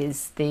now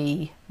is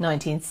the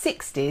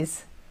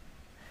 1960s.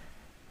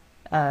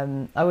 I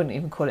wouldn't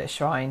even call it a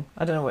shrine.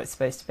 I don't know what it's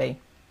supposed to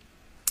be.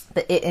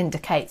 But it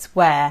indicates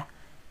where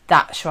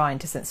that shrine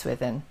to St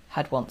Swithin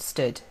had once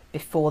stood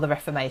before the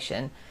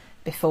Reformation,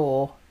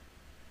 before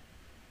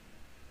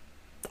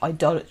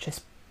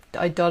idolatrous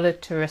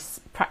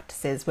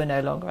practices were no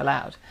longer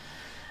allowed.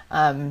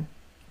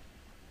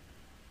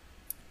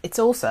 It's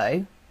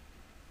also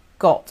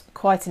got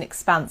quite an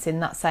expanse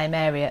in that same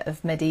area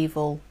of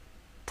medieval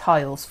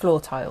tiles, floor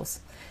tiles.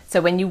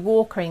 So when you're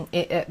walking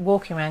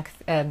around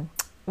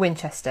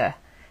Winchester,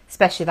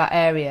 especially that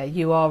area,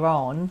 you are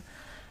on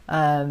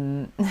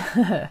the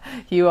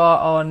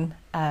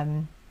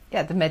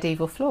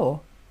medieval floor.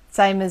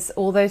 Same as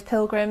all those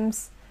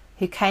pilgrims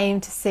who came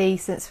to see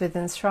St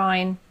Swithin's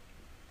shrine.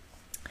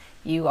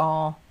 You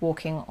are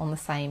walking on the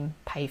same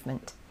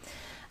pavement.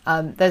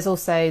 There's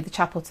also the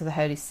Chapel to the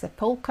Holy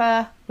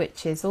Sepulchre,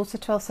 which is also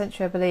 12th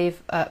century, I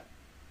believe.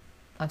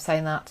 I'm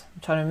saying that,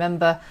 I'm trying to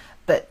remember,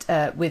 but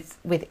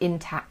with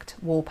intact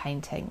wall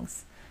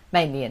paintings,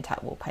 mainly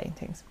intact wall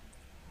paintings.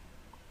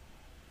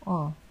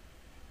 Oh.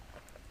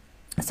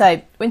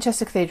 So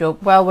Winchester Cathedral,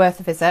 well worth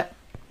a visit.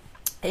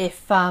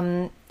 If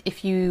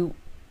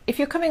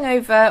you're coming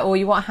over or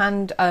you want a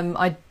hand,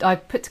 I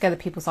put together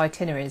people's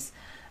itineraries,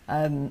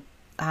 and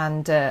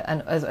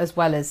as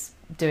well as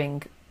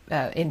doing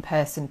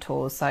in-person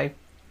tours. So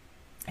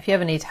if you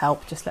ever need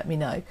help, just let me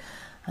know.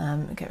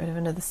 Get rid of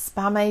another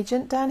spam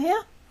agent down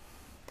here.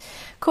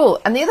 Cool.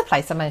 And the other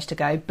place I managed to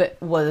go,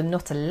 but were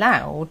not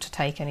allowed to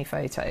take any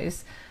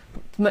photos,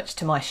 much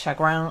to my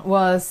chagrin,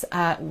 was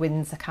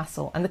Windsor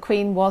Castle, and the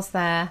Queen was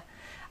there.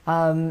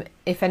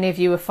 If any of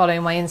you were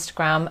following my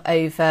Instagram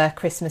over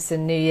Christmas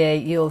and New Year,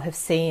 you'll have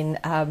seen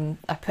I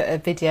put a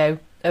video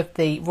of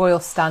the Royal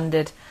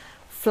Standard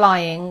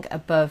flying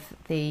above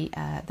the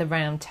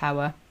round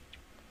tower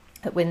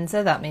at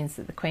Windsor. That means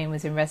that the Queen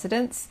was in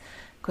residence.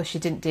 Of course, she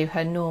didn't do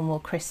her normal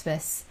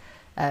Christmas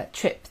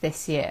trip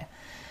this year.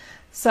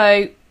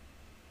 So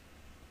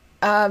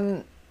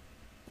in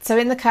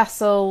the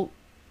castle,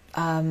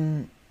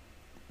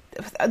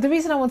 the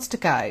reason I wanted to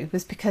go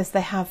was because they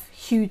have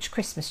huge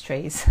Christmas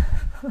trees.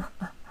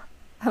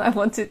 And I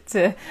wanted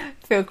to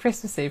feel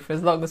Christmassy for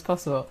as long as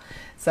possible.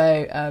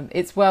 So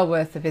it's well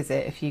worth a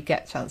visit if you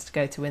get a chance to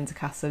go to Windsor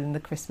Castle in the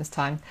Christmas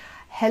time.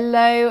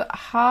 Hello,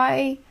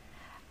 hi,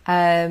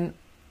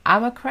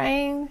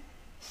 Amacrane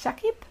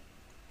Shakib.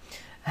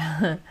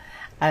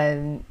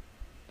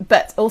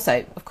 But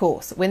also, of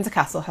course, Windsor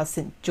Castle has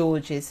St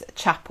George's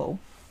Chapel.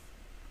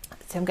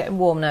 See, I'm getting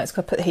warm now. It's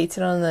got to put the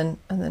heating on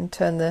and then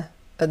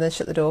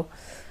shut the door.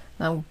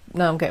 Now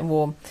I'm getting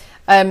warm.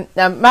 Now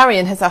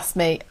Marion has asked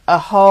me a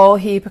whole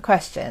heap of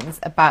questions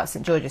about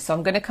St George's, so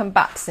I'm going to come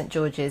back to St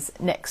George's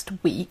next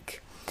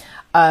week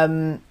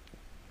and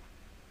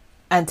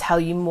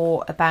tell you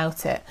more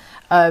about it.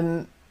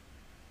 There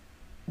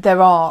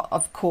are,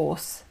 of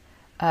course,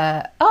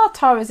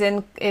 Tara's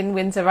in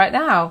Windsor right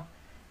now.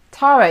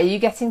 Tara, are you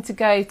getting to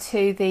go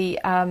to the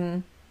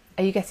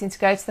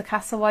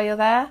castle while you're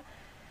there?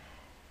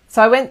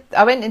 So I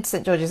went into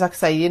St George's. Like I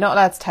say, you're not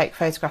allowed to take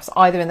photographs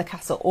either in the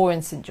castle or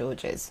in St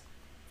George's,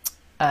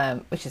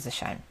 which is a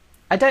shame.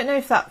 I don't know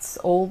if that's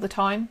all the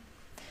time,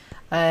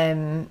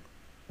 but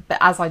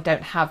as I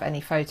don't have any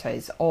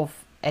photos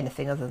of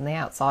anything other than the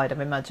outside,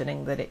 I'm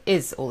imagining that it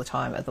is all the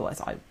time. Otherwise,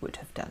 I would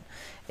have done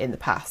in the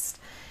past.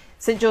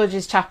 St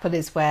George's Chapel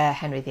is where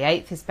Henry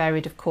VIII is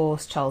buried, of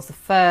course. Charles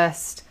I.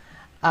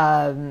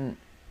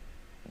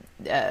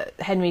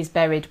 Henry's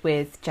buried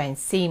with Jane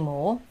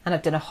Seymour, and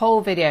I've done a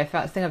whole video, in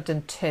fact I think I've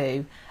done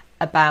 2,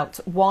 about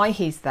why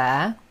he's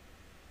there.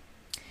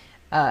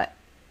 In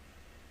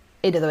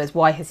other words,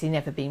 why has he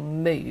never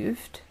been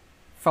moved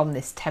from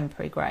this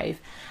temporary grave?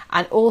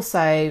 And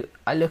also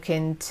I look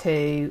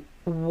into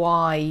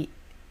why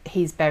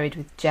he's buried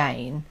with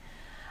Jane.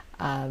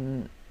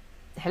 Hello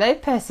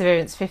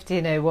Perseverance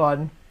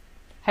 1501,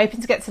 hoping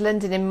to get to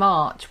London in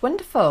March.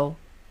 Wonderful,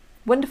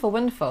 wonderful,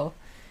 wonderful.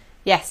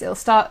 Yes, it'll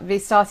be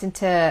starting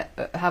to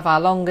have our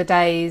longer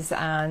days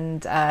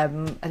and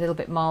a little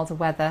bit milder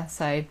weather,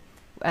 so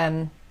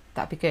that'd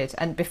be good.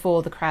 And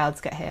before the crowds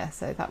get here,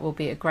 so that will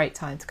be a great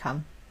time to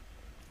come.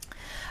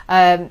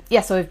 So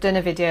we've done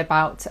a video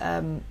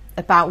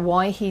about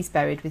why he's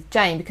buried with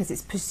Jane, because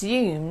it's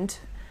presumed,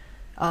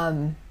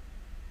 the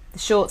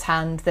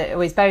shorthand, that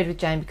he's buried with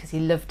Jane because he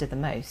loved her the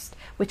most,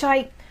 which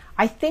I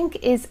think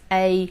is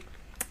a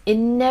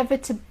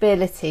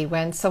inevitability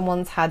when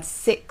someone's had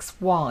 6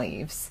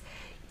 wives.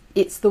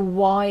 It's the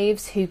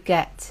wives who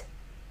get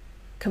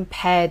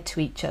compared to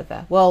each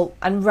other, well,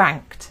 and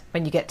ranked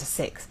when you get to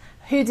 6.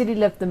 Who did he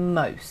love the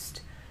most?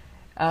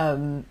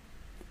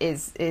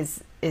 Is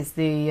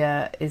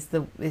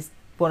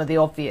one of the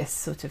obvious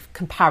sort of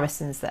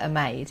comparisons that are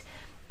made.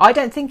 I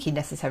don't think he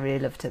necessarily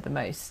loved her the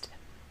most.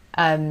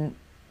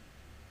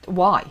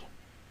 Why?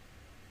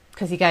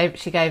 Because she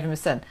gave him a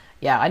son.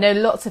 Yeah, I know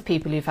lots of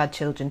people who've had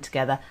children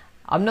together.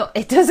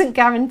 It doesn't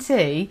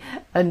guarantee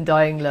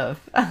undying love.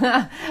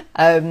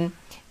 But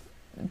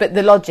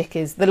the logic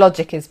is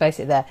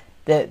basically there.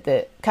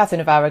 The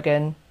Catherine of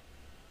Aragon,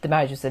 the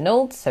marriage was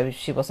annulled, so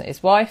she wasn't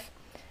his wife.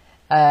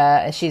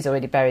 And she's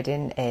already buried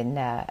in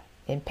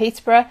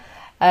Peterborough.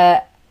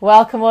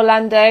 Welcome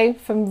Orlando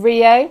from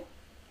Rio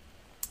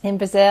in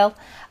Brazil.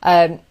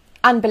 Anne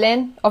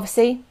Boleyn,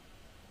 obviously,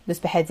 was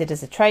beheaded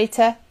as a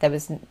traitor.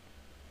 And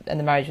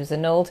the marriage was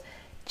annulled.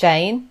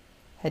 Jane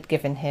had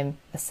given him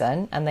a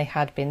son, and they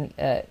had been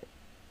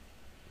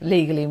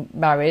legally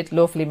married,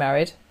 lawfully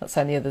married. Not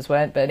saying the others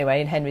weren't, but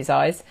anyway, in Henry's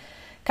eyes.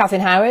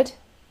 Catherine Howard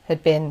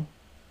had been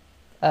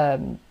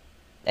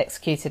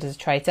executed as a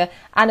traitor.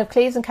 Anne of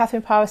Cleves and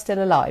Catherine Parr are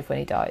still alive when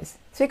he dies,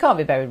 so he can't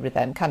be buried with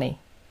them, can he?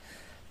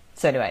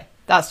 So anyway,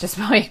 that's just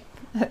my...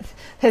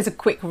 There's a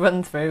quick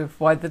run through of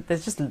why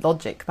there's just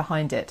logic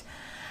behind it.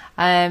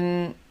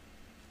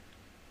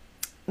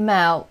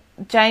 Mel,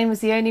 Jane was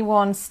the only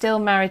one still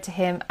married to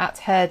him at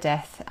her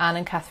death. Anne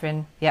and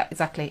Catherine, yeah,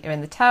 exactly, are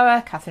in the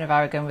Tower. Catherine of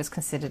Aragon was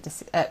considered...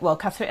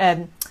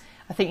 Catherine,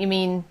 I think you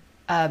mean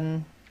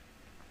Anne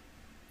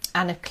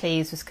of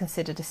Cleves was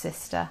considered a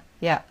sister.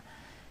 Yeah.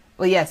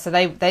 Well, yeah, so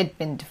they'd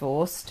been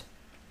divorced.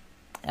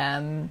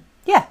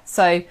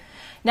 So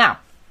now...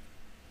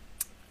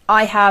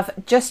 I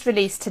have just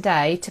released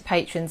today to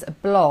patrons a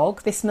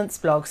blog, this month's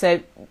blog.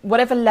 So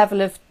whatever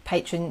level of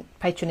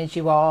patronage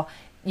you are,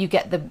 you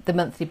get the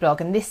monthly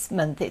blog. And this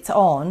month it's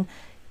on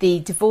the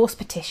divorce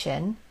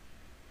petition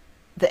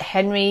that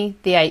Henry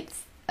VIII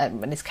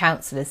and his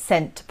councillors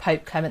sent to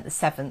Pope Clement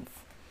VII.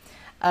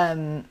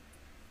 And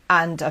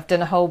I've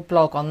done a whole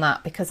blog on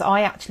that because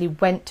I actually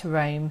went to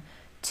Rome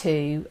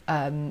to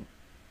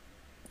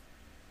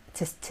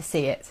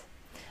see it.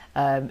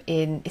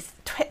 It's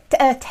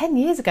 10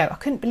 years ago. I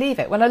couldn't believe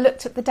it when I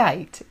looked at the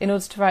date in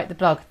order to write the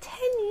blog. 10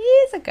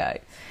 years ago.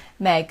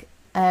 Meg,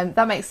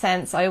 that makes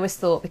sense. I always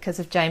thought because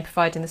of Jane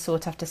providing the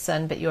sought after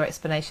son, but your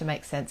explanation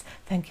makes sense.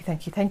 Thank you,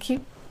 thank you, thank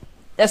you.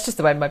 That's just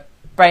the way my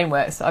brain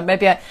works.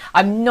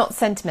 I'm not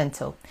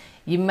sentimental.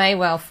 You may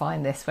well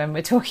find this when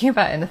we're talking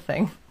about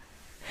anything.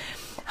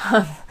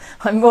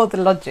 I'm more the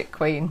logic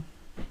queen.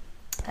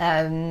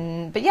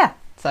 But yeah,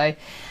 so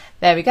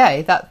there we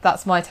go.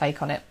 That's my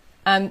take on it.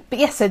 But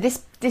yeah, so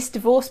this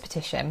divorce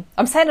petition,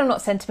 I'm saying I'm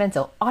not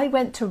sentimental. I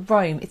went to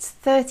Rome. It's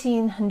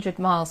 1,300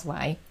 miles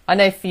away. I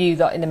know for you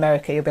that in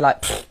America, you'll be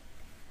like,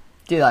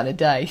 do that in a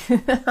day.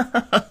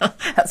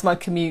 That's my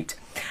commute.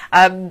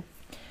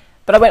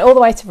 But I went all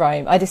the way to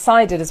Rome. I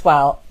decided as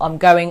well, I'm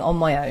going on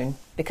my own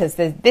because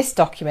there's this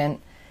document.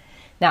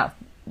 Now,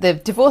 the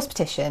divorce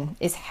petition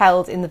is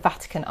held in the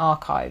Vatican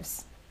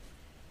archives,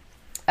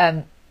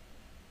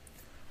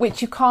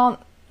 which you can't,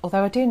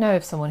 although I do know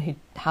of someone who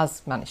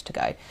has managed to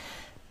go,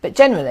 but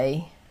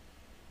generally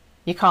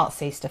you can't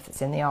see stuff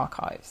that's in the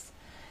archives.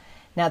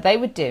 Now, they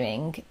were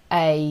doing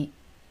a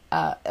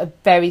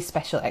very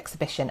special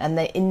exhibition, and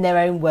they, in their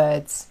own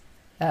words,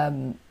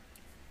 a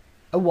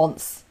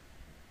once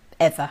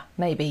ever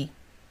maybe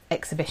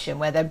exhibition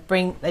where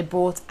they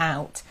brought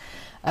out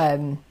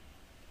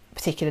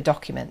particular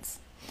documents.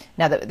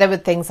 Now, there were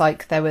things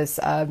like there was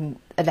a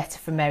letter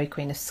from Mary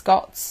Queen of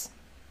Scots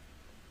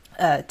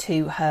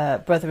to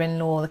her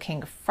brother-in-law, the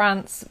King of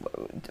France,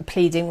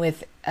 pleading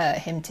with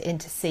him to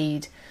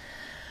intercede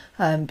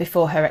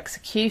before her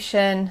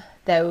execution.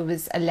 There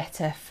was a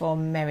letter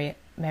from Marie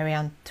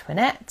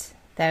Antoinette.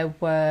 There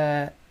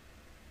were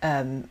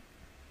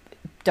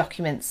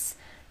documents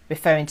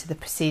referring to the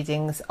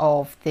proceedings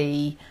of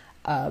the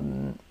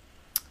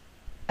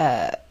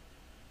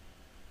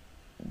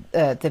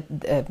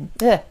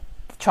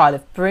trial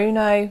of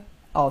Bruno,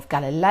 of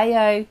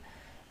Galileo,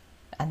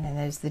 and then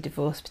there's the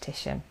divorce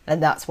petition.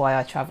 And that's why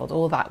I travelled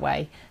all that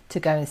way to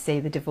go and see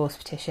the divorce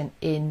petition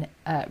in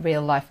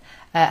real life.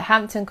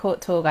 Hampton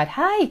Court Tour Guide,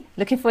 hi,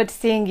 looking forward to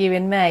seeing you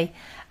in May.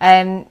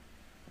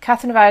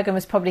 Catherine of Aragon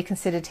was probably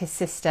considered his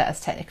sister, as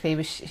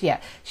technically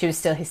she was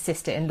still his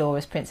sister-in-law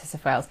as Princess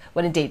of Wales.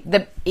 Well, indeed,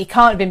 he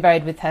can't have been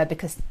buried with her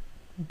because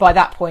by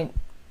that point,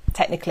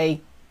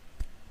 technically,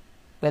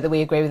 whether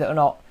we agree with it or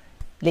not,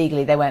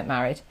 legally they weren't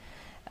married.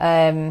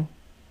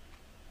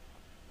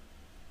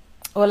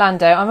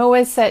 Orlando, I'm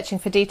always searching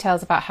for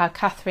details about how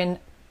Catherine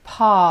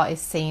Parr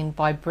is seen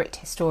by Brit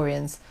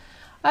historians.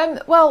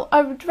 Well,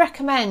 I would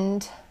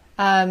recommend...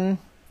 there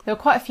were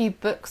quite a few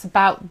books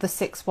about the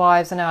Six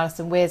Wives. I know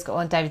Alison Weir's got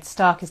one. David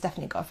Stark has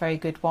definitely got a very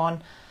good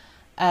one.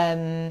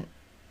 Yeah,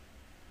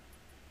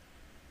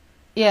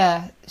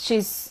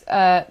 she's...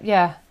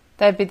 yeah,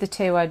 they'd be the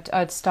two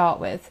I'd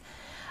start with.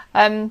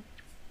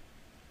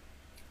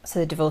 So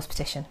the divorce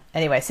petition.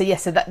 Anyway, so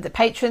yes, so the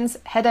patrons,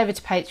 head over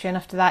to Patreon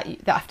after that,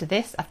 after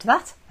this,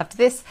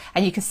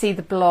 and you can see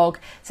the blog.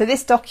 So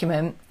this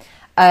document,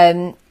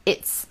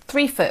 it's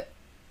 3 foot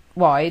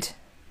wide,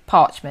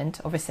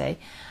 parchment, obviously,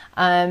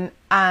 and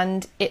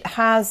it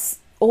has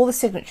all the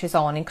signatories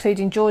on,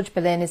 including George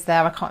Boleyn is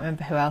there. I can't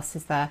remember who else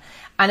is there.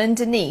 And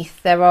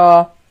underneath there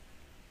are,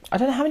 I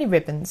don't know how many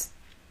ribbons,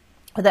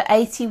 but there are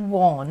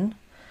 81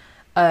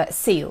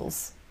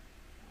 seals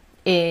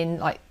in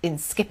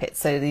skippets,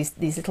 so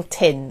these little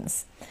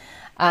tins,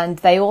 and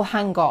they all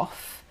hang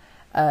off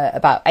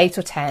about 8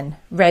 or 10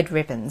 red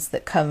ribbons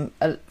that come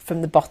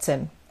from the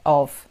bottom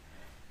of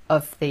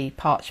the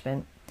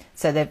parchment.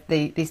 So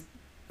there's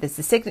the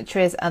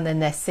signatories, and then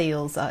their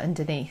seals are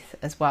underneath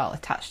as well,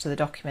 attached to the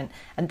document,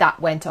 and that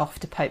went off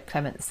to Pope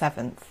Clement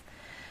VII.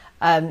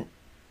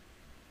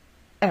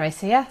 Anyway,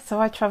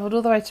 so I travelled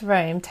all the way to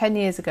Rome 10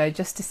 years ago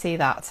just to see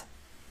that.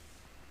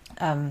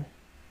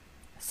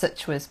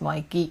 Such was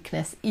my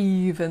geekness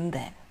even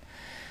then.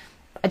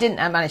 I didn't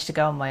manage to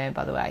go on my own,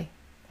 by the way.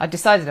 I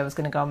decided I was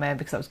going to go on my own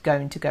because I was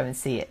going to go and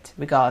see it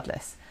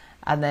regardless.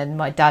 And then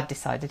my dad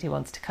decided he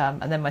wanted to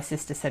come. And then my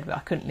sister said, well,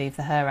 I couldn't leave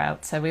her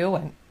out. So we all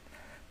went.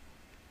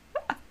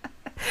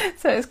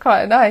 So it was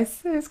quite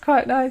nice. It was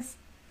quite nice.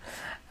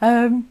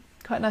 Quite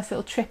a nice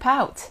little trip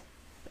out.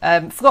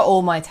 Forgot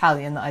all my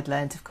Italian that I'd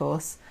learnt, of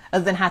course.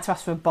 Other than how to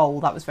ask for a bowl.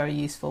 That was very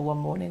useful one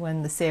morning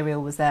when the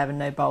cereal was there and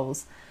no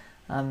bowls.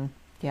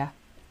 Yeah.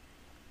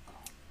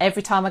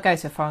 Every time I go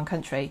to a foreign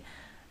country,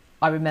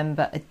 I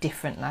remember a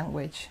different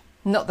language.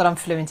 Not that I'm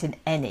fluent in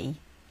any,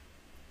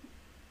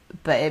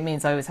 but it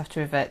means I always have to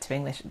revert to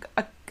English.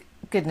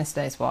 Goodness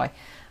knows why.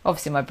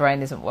 Obviously, my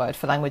brain isn't wired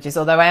for languages,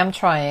 although I am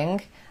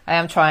trying. I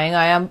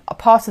am a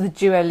part of the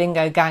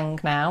Duolingo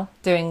gang now,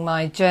 doing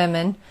my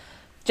German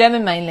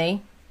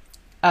mainly,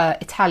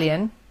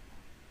 Italian,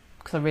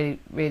 because I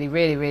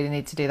really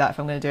need to do that if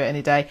I'm going to do it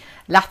any day,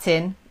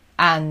 Latin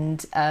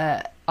and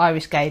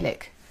Irish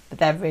Gaelic, but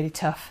they're really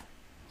tough.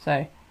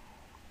 So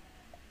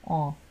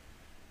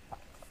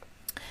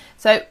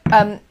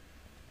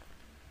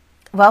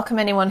welcome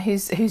anyone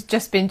who's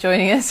just been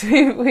joining us.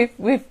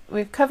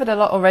 We've covered a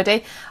lot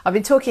already. I've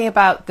been talking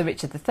about the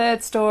Richard III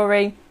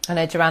story. I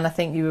know, Joanne, I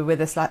think you were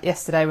with us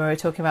yesterday when we were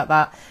talking about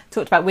that.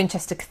 Talked about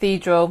Winchester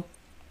Cathedral.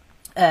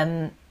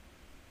 I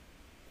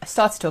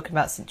started talking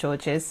about St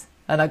George's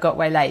and I got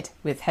waylaid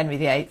with Henry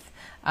VIII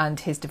and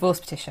his divorce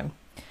petition.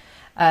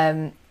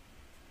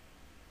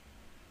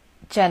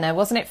 Jenna,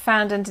 wasn't it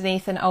found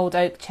underneath an old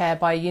oak chair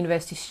by a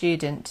university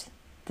student,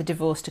 the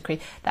divorce decree?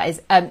 That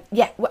is,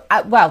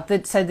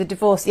 so the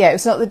divorce, it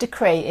was not the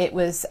decree, it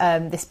was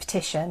this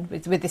petition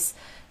with this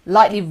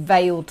lightly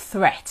veiled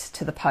threat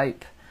to the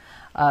Pope.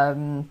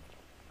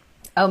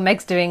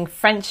 Meg's doing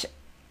French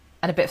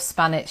and a bit of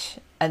Spanish,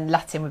 and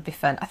Latin would be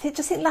fun. I think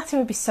Latin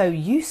would be so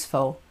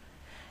useful.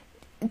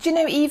 Do you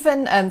know,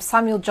 even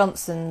Samuel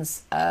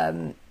Johnson's,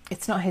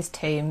 it's not his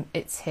tomb,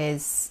 it's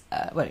his,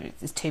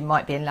 his tomb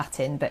might be in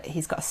Latin, but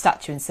he's got a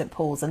statue in St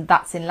Paul's and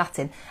that's in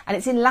Latin. And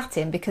it's in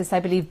Latin because they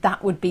believe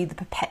that would be the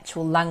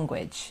perpetual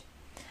language.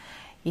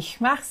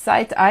 Ich mach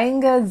seit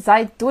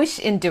durch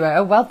in Duo.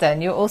 Oh, well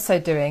done. You're also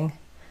doing,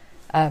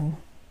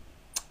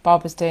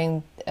 Barbara's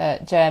doing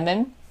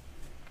German.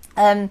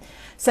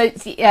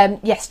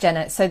 Yes,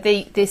 Jenna. So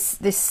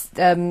this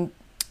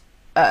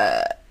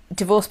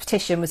divorce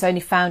petition was only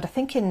found, I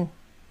think, in,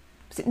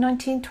 was it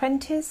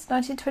 1920s,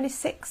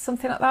 1926,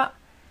 something like that?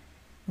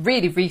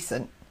 Really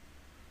recent.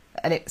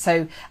 And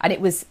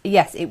it was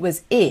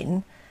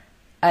in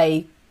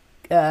a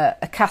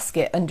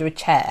casket under a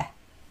chair.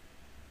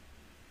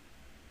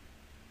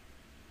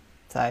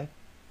 So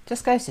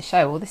just goes to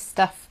show all this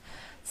stuff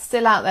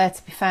still out there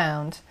to be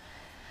found.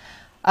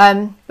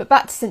 But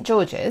back to St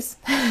George's.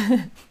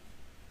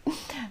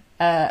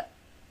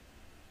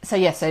 So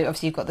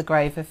obviously you've got the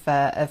grave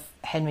of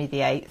Henry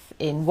VIII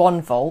in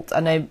one vault. I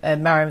know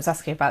Marion was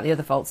asking about the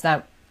other vaults.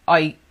 Now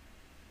I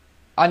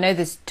know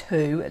there's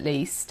two at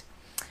least.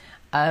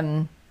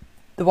 The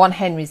one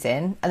Henry's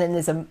in, and then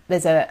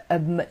there's a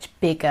much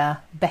bigger,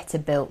 better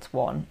built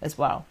one as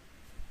well,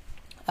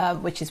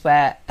 which is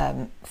where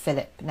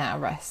Philip now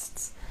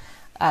rests,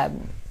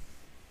 and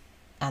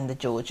the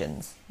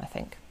Georgians, I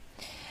think.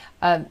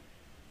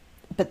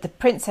 But the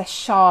Princess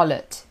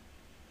Charlotte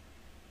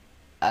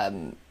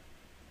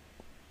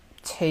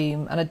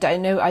tomb, and I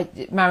don't know,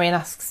 Marion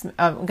asks,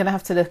 I'm going to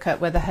have to look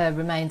at whether her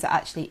remains are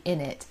actually in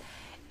it.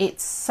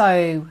 It's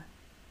so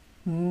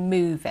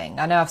moving.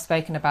 I know I've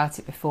spoken about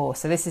it before.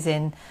 So this is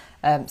in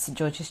St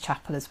George's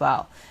Chapel as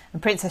well.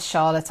 And Princess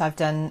Charlotte, I've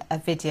done a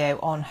video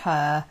on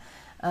her.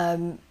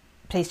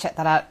 Please check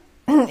that out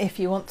if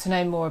you want to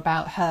know more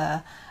about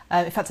her.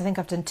 In fact, I think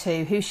I've done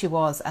two, who she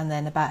was and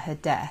then about her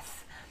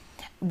death.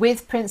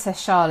 With Princess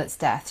Charlotte's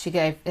death, she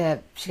gave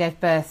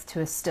birth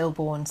to a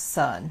stillborn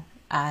son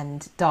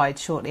and died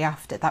shortly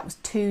after. That was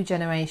 2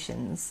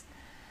 generations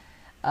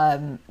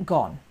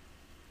gone.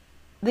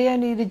 The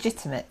only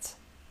legitimate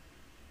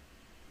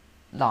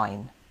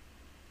line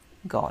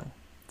gone.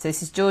 So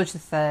this is George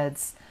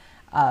III's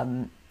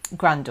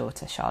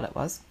granddaughter, Charlotte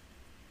was,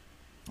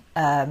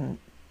 via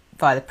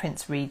the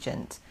Prince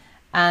Regent.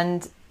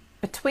 And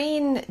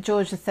between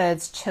George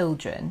III's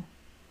children,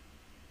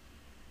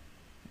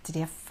 did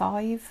he have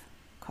 5?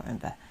 Can't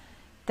remember.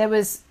 There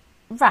was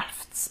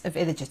rafts of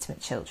illegitimate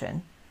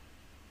children,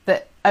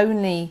 but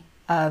only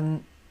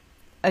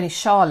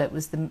Charlotte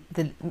was the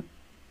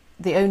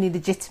only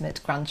legitimate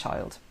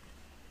grandchild.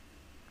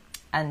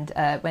 And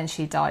when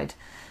she died,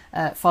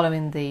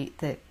 following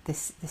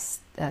this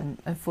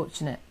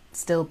unfortunate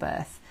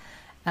stillbirth,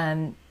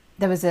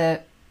 there was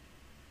a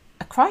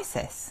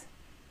crisis,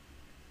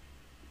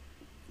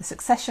 a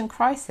succession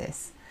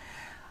crisis,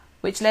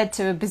 which led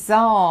to a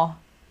bizarre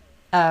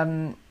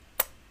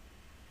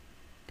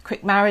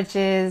quick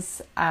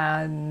marriages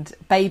and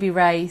baby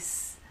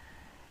race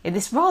in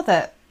this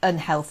rather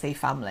unhealthy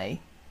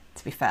family.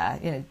 To be fair,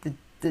 you know,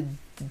 the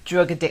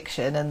drug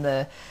addiction and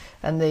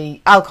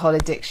the alcohol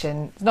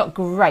addiction is not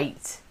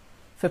great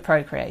for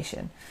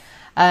procreation.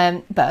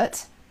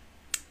 But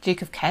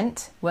Duke of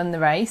Kent won the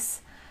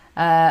race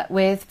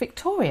with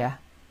Victoria.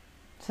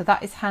 So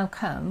that is how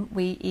come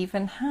we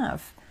even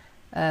have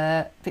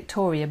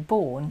Victoria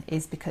born,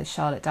 is because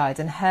Charlotte died.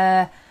 And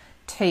her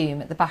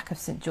tomb at the back of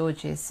St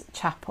George's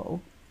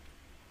Chapel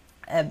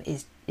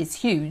is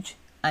huge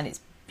and it's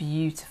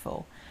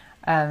beautiful.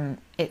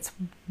 It's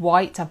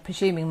white, I'm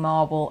presuming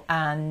marble,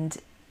 and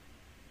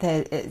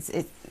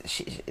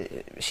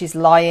she's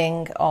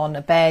lying on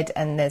a bed,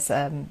 and there's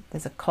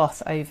a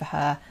cloth over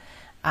her,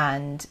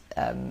 and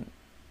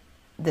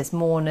there's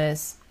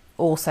mourners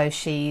also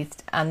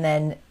sheathed, and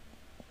then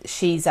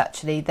she's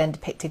actually then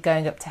depicted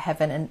going up to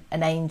heaven, and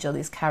an angel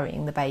is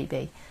carrying the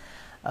baby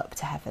up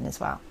to heaven as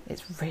well.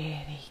 It's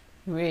really,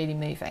 really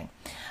moving.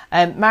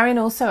 Marion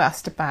also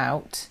asked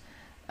about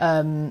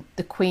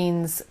the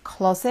Queen's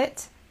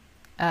closet,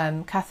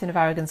 Catherine of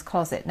Aragon's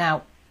closet.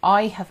 Now,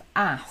 I have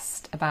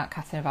asked about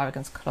Catherine of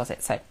Aragon's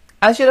closet. So,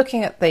 as you're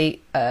looking at the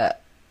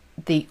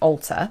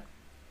altar,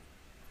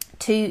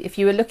 if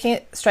you were looking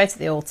straight at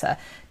the altar,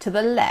 to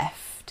the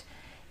left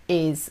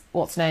is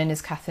what's known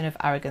as Catherine of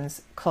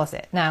Aragon's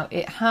closet. Now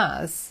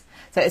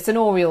so it's an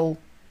oriel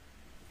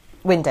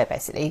window,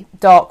 basically,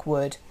 dark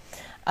wood,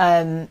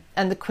 and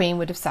the Queen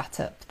would have sat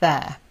up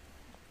there.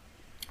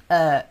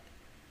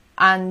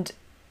 And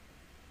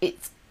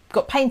it's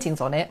got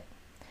paintings on it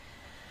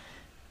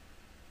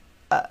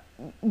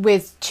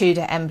with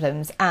Tudor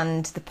emblems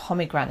and the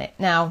pomegranate.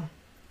 Now,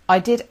 I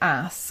did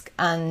ask,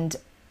 and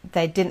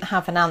they didn't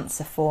have an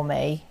answer for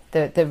me,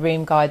 the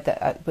room guide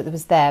that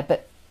was there,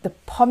 but the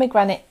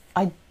pomegranate,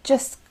 it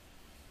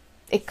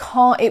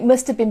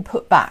must have been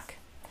put back.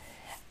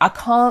 I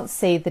can't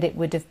see that it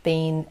would have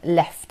been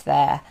left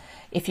there.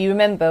 If you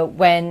remember,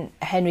 when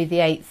Henry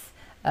VIII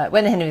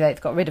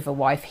got rid of a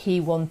wife, he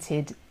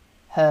wanted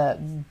her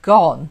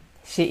gone.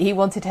 He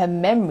wanted her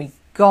memory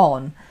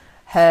gone,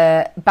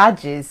 her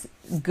badges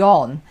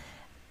gone.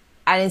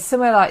 And in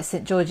somewhere like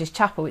St George's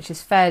Chapel, which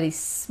is fairly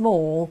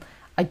small,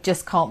 I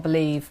just can't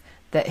believe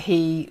that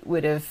he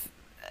would have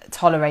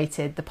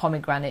tolerated the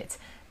pomegranate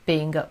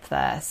being up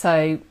there.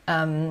 So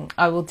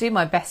I will do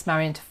my best,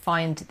 Marion, to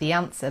find the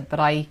answer, but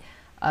I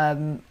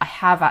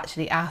have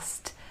actually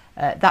asked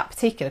that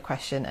particular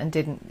question and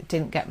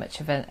didn't get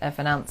much of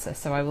an answer.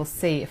 So I will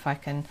see if I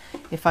can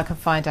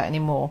find out any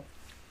more.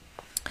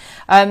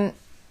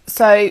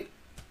 So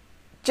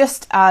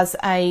just as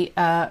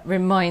a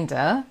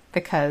reminder,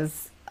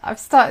 because I've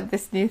started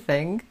this new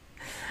thing,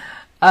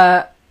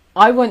 I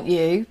want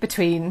you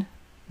between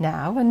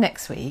now and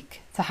next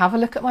week to have a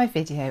look at my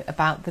video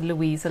about the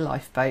Louisa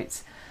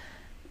lifeboat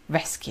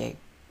rescue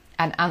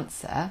and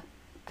answer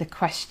the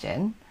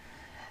question.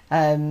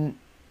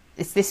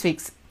 It's this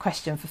week's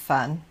question for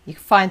fun. You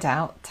can find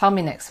out, tell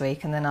me next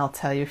week, and then I'll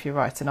tell you if you're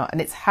right or not.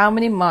 And it's, how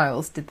many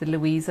miles did the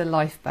Louisa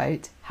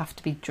lifeboat have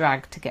to be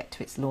dragged to get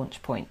to its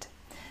launch point?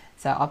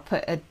 So I'll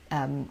put a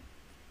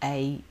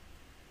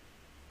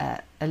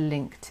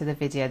link to the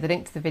video. The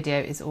link to the video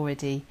is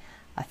already,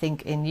 I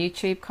think, in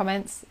YouTube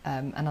comments,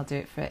 and I'll do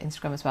it for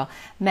Instagram as well.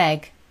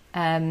 Meg,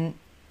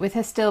 with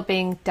her still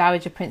being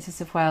Dowager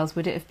Princess of Wales,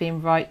 would it have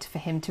been right for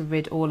him to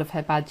rid all of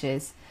her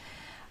badges?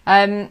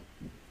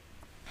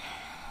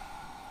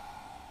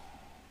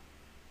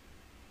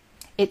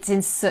 It's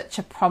in such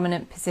a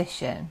prominent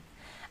position,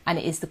 and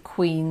it is the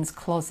Queen's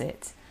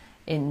closet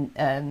in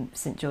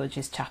St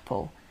George's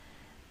Chapel,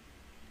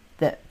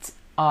 that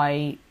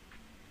I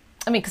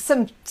mean,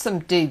 because some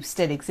do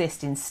still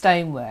exist in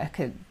stonework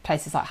at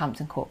places like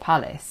Hampton Court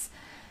Palace,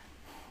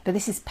 but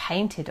this is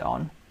painted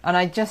on, and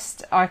I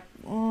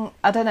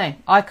don't know,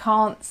 I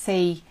can't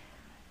see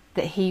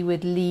that he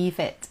would leave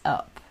it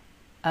up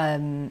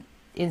in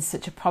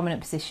such a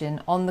prominent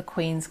position on the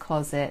Queen's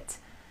closet,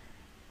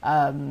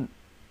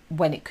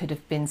 when it could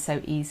have been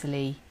so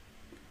easily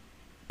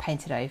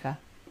painted over.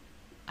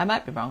 I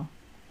might be wrong.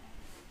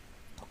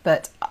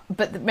 But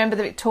remember,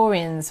 the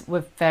Victorians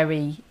were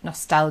very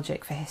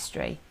nostalgic for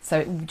history, so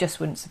it just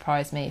wouldn't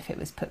surprise me if it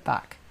was put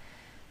back,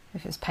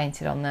 if it was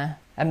painted on there,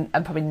 and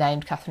probably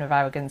named Catherine of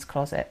Aragon's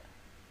closet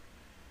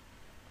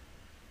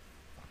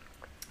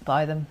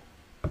by them.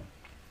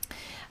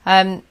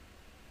 So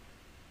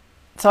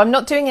I'm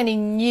not doing any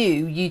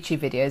new YouTube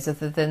videos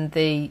other than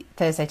the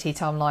Thursday Tea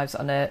Time Lives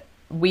on a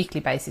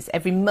weekly basis.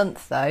 Every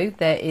month, though,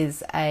 there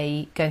is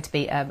going to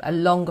be a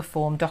longer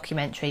form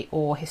documentary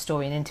or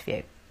historian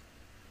interview.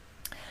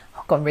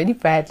 I've gone really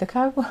red, look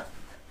how...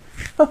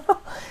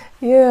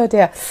 yeah,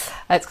 dear.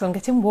 It's because I'm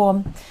getting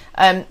warm.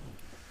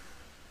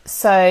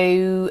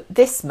 So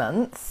this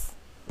month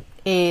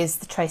is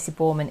the Tracy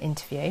Borman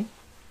interview.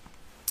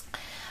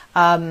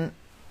 So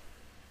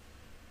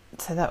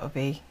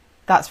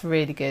that's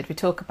really good. We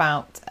talk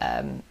about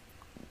her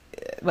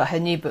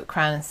new book,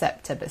 Crown and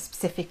Sceptre, but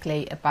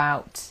specifically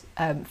about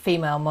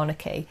female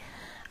monarchy.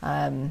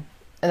 And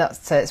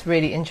so it's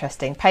really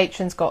interesting.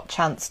 Patrons got a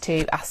chance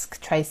to ask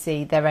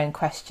Tracy their own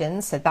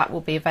questions, so that will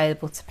be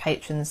available to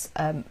patrons,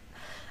 and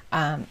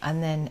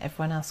then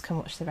everyone else can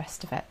watch the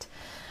rest of it.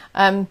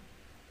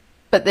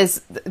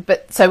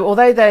 So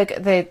although they're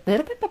the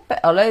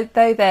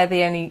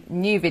only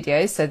new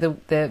videos, so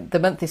the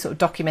monthly sort of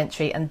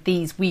documentary and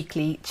these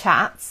weekly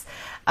chats,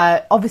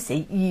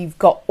 obviously you've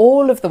got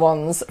all of the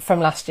ones from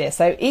last year.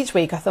 So each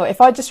week I thought, if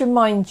I just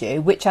remind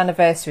you which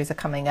anniversaries are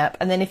coming up,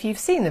 and then if you've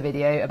seen the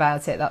video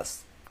about it,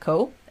 that's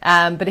cool.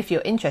 But if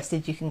you're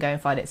interested, you can go and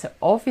find it. So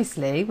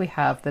obviously we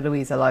have the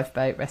Louisa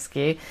lifeboat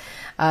rescue.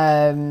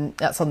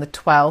 That's on the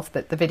 12th,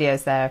 but the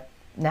video's there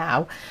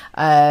now.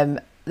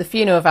 The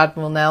funeral of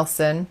Admiral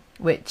Nelson,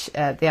 which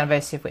the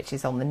anniversary of which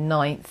is on the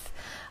 9th.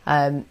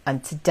 And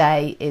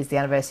today is the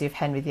anniversary of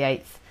Henry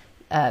VIII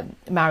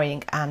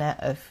marrying Anne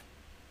of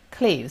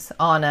Cleves.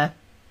 Anne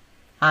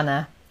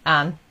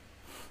of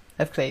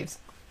Cleves.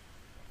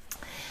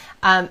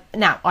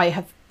 Now, I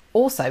have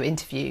also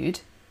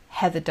interviewed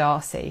Heather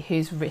Darcy,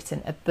 who's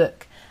written a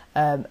book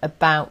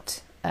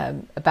about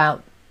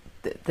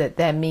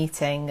their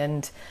meeting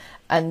and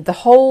the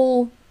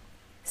whole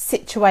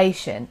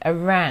situation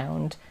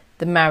around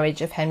the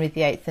marriage of Henry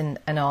VIII and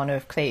Anne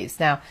of Cleves.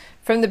 Now,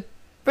 from the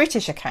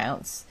British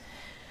accounts,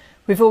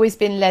 we've always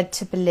been led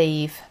to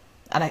believe,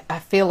 and I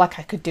feel like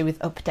I could do with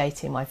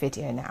updating my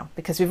video now,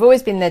 because we've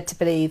always been led to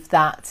believe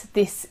that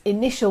this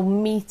initial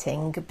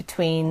meeting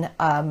between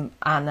Anne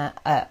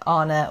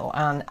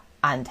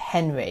and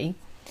Henry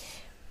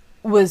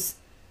was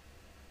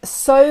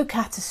so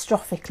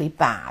catastrophically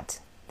bad,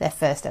 their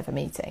first ever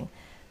meeting,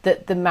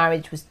 that the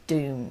marriage was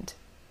doomed.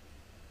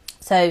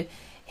 So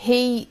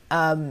he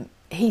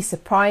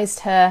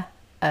surprised her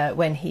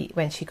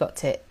when she got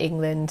to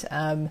England.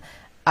 I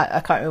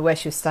can't remember where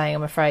she was staying,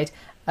 I'm afraid.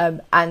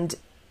 And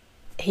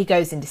he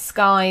goes in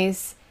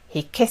disguise,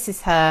 he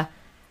kisses her,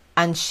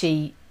 and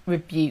she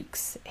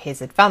rebukes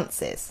his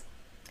advances.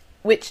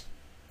 Which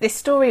this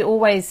story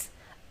always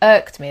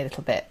irked me a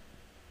little bit,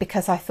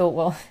 because I thought,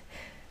 well,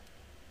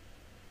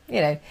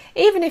 you know,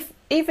 even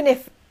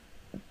if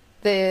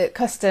the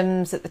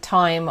customs at the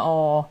time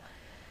are,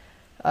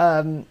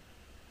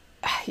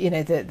 you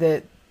know,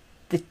 the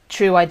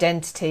true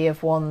identity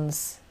of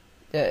one's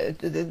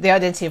the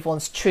identity of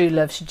one's true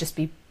love should just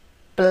be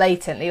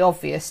blatantly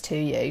obvious to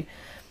you.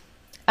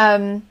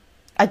 I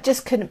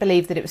just couldn't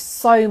believe that it was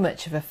so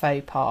much of a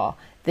faux pas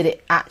that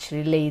it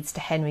actually leads to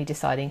Henry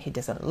deciding he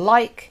doesn't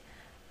like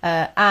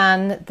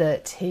Anne,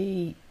 that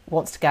he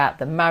wants to get out of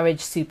the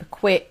marriage super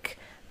quick,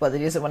 well, that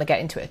he doesn't want to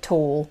get into it at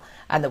all,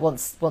 and that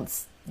once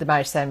the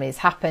marriage ceremony has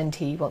happened,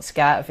 he wants to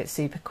get out of it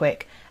super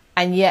quick.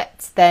 And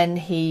yet then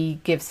he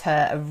gives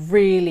her a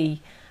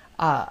really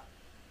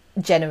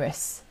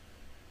generous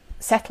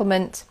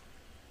settlement,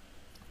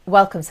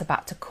 welcomes her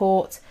back to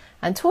court,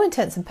 and to all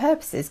intents and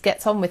purposes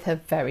gets on with her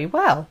very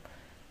well.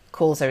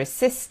 Calls her his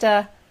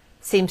sister,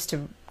 seems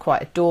to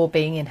quite adore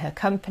being in her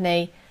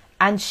company,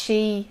 and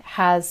she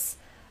has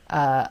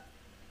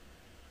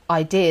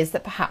ideas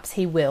that perhaps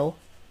he will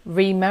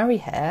remarry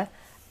her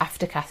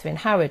after Catherine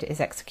Howard is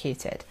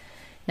executed.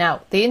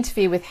 Now, the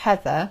interview with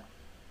Heather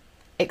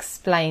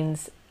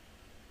explains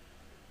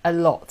a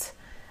lot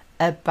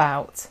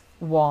about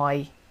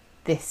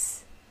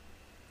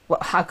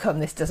how come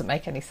this doesn't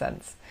make any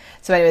sense.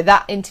 So anyway,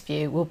 that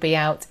interview will be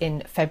out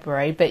in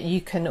February, but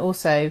you can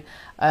also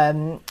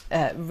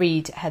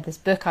read Heather's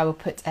book. I will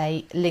put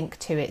a link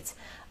to it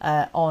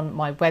on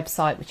my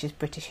website, which is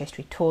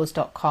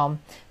britishhistorytours.com,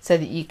 so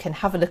that you can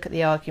have a look at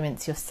the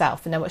arguments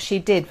yourself. And then what she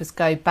did was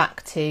go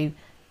back to,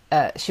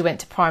 she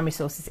went to primary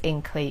sources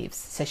in Cleves,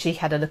 so she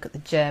had a look at the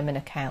German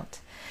account.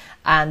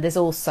 And there's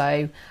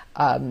also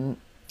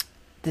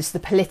there's the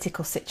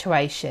political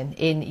situation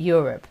in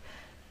Europe,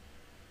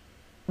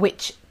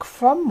 which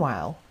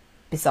Cromwell,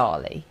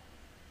 bizarrely,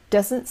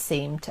 doesn't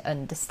seem to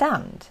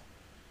understand,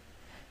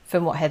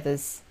 from what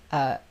Heather's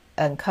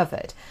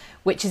uncovered,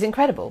 which is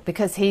incredible,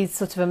 because he's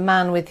sort of a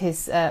man with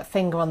his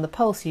finger on the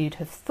pulse, you'd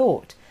have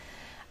thought.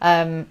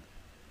 And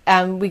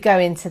we go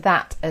into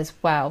that as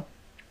well.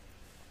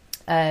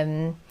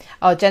 Jenna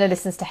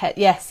listens to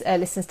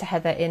listens to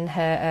Heather in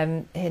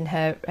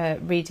her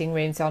reading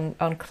rooms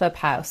on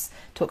Clubhouse.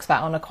 Talks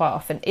about Honor quite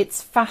often.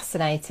 It's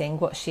fascinating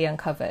what she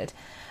uncovered.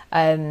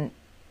 And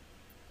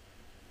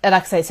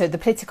like I say, so the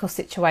political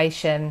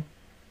situation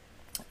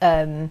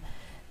in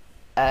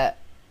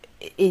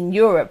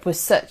Europe was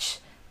such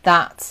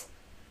that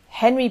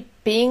Henry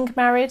being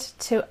married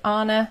to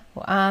Anne,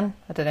 I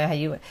don't know how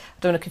I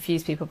don't want to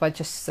confuse people by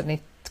just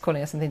suddenly calling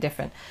her something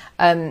different,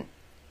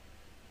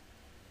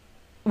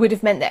 would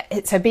have meant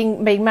that, so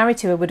being married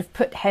to her would have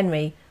put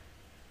Henry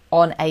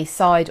on a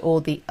side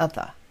or the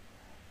other.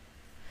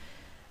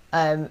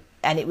 And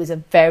it was a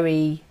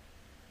very,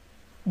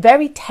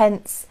 very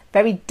tense,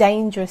 very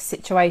dangerous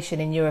situation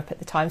in Europe at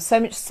the time, so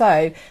much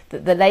so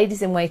that the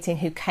ladies in waiting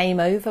who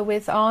came over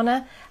with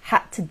Anna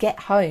had to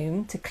get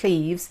home to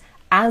Cleves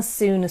as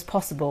soon as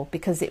possible,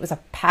 because it was a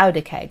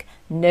powder keg.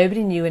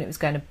 Nobody knew when it was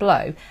going to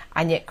blow,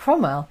 and yet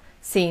Cromwell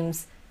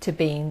seems to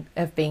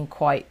have been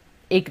quite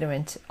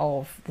ignorant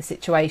of the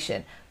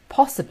situation,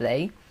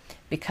 possibly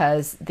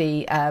because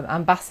the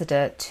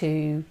ambassador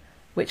to,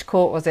 which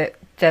court was it,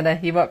 Jenna,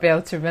 you might be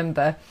able to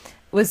remember,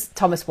 was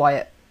Thomas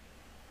Wyatt,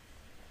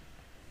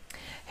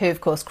 who of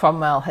course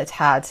Cromwell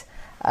had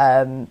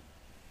in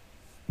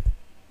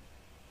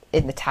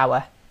the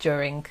Tower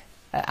during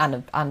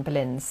Anne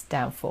Boleyn's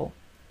downfall.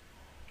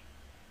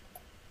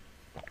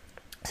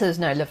 So there's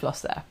no love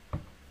lost there.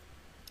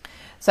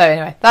 So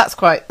anyway, that's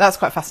quite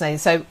fascinating.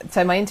 So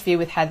my interview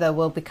with Heather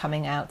will be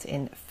coming out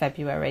in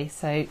February,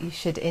 so you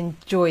should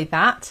enjoy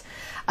that.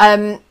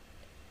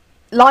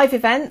 Live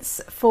events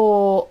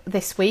for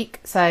this week.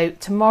 So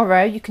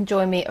tomorrow you can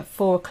join me at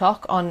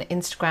 4:00 on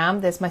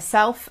Instagram. There's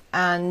myself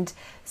and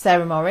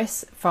Sarah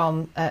Morris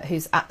from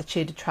who's at the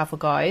Tudor Travel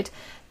Guide.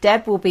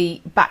 Deb will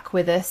be back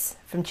with us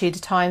from Tudor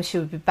Times. She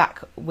will be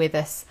back with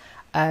us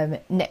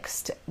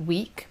next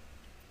week.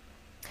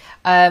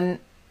 Jenna,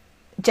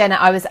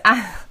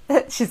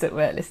 she's at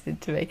work listening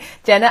to me.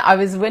 Jenna, I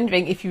was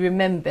wondering if you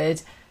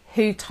remembered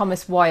who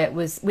Thomas Wyatt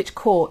was, which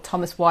court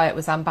Thomas Wyatt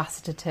was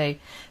ambassador to,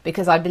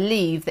 because I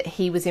believe that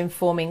he was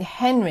informing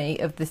Henry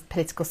of the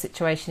political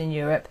situation in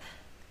Europe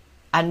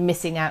and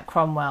missing out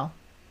Cromwell.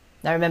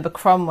 Now remember,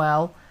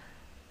 Cromwell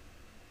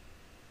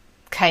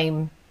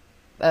came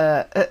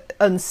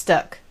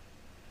unstuck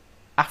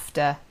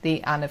after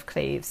the Anne of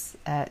Cleves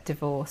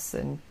divorce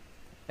and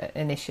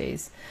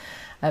issues.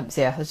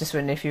 So yeah, I was just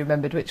wondering if you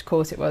remembered which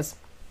court it was.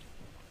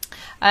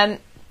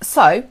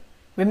 So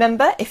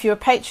remember, if you're a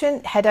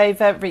patron, head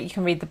over. You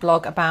can read the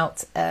blog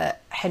about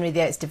Henry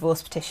VIII's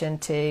divorce petition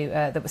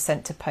that was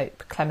sent to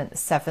Pope Clement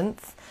VII.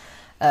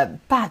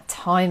 Bad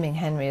timing,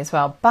 Henry, as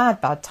well.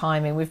 Bad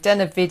timing. We've done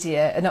we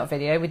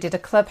did a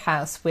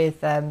clubhouse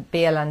with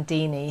Bia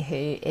Landini,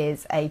 who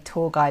is a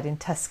tour guide in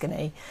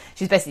Tuscany.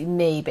 She's basically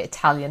me, but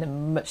Italian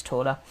and much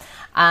taller.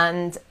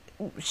 And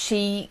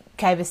she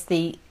gave us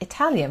the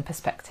Italian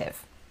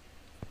perspective.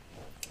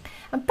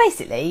 And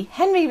basically,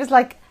 Henry was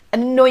like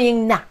an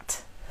annoying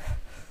gnat.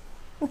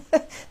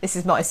 This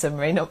is my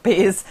summary, not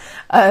Bia's.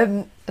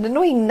 An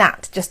annoying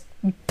gnat just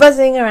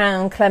buzzing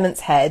around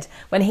Clement's head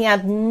when he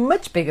had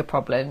much bigger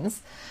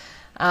problems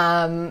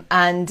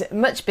and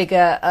much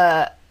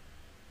bigger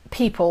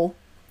people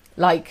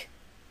like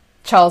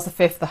Charles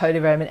V, the Holy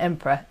Roman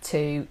Emperor,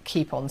 to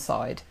keep on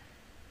side.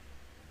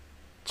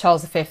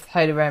 Charles V,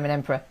 Holy Roman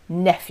Emperor,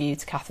 nephew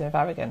to Catherine of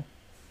Aragon.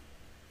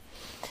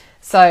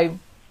 So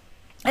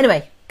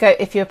anyway,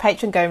 if you're a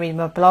patron, go and read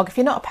my blog. If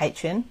you're not a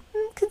patron,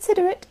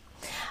 consider it.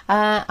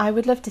 I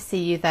would love to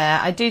see you there.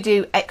 I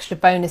do extra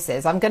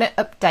bonuses. I'm going to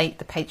update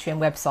the Patreon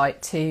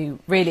website to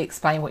really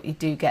explain what you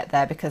do get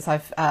there, because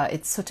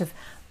it's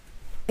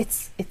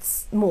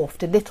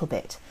morphed a little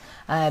bit.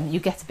 You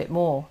get a bit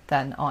more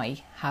than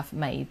I have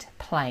made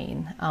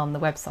plain on the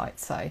website.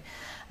 So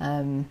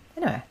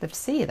anyway, love to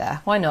see you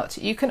there. Why not?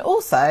 You can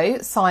also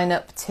sign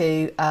up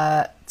to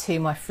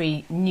my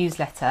free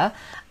newsletter.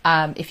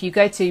 If you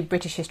go to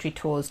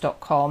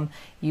BritishHistoryTours.com,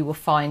 you will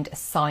find a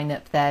sign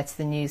up there to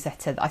the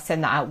newsletter. I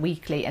send that out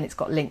weekly, and it's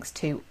got links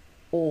to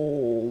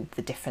all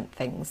the different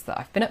things that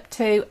I've been up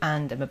to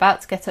and am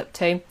about to get up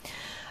to,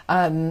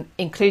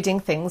 including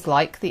things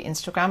like the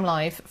Instagram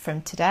Live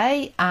from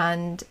today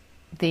and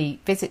the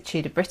Visit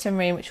Tudor Britain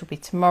room, which will be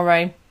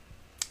tomorrow.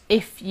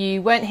 If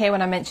you weren't here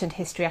when I mentioned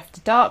History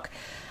After Dark,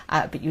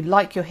 but you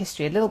like your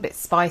history a little bit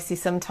spicy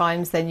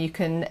sometimes, then you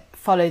can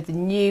follow the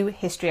new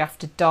History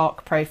After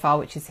Dark profile,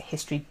 which is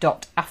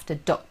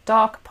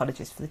history.after.dark.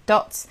 Apologies for the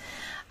dots.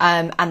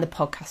 And the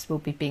podcast will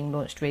be being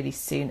launched really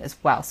soon as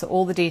well. So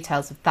all the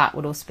details of that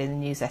will also be in the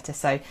newsletter.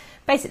 So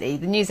basically,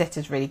 the newsletter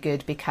is really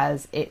good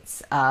because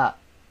it's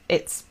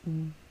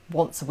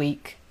once a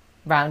week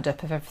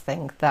roundup of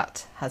everything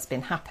that has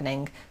been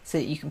happening, so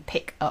that you can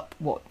pick up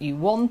what you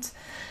want.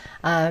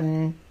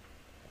 So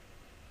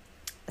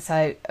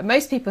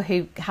most people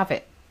who have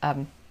it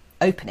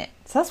open it,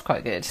 so that's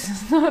quite good.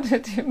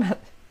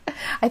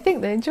 I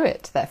think they enjoy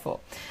it, therefore.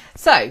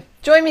 So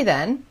join me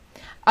then.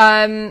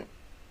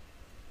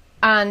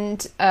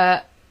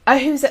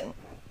 Who's it?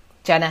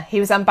 Jenna. He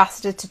was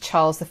ambassador to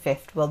Charles V.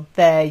 Well,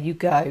 there you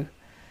go.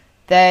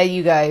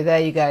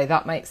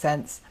 That makes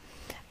sense.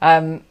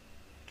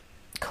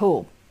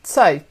 Cool.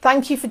 So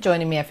thank you for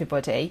joining me,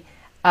 everybody.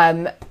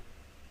 I've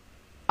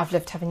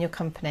loved having your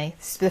company.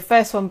 This is the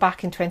first one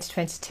back in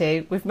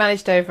 2022. We've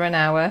managed over an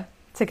hour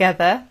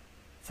together.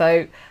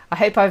 So I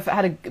hope I've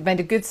made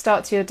a good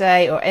start to your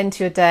day, or end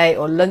to your day,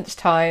 or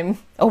lunchtime,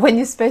 or when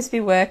you're supposed to be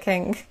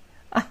working.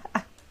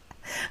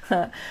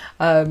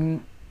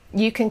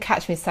 You can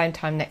catch me same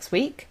time next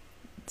week,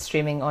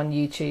 streaming on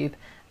YouTube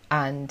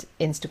and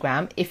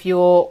Instagram. If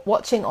you're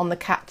watching on the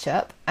catch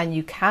up and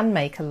you can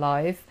make a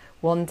live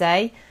one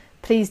day,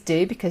 please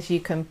do, because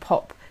you can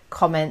pop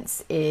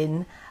comments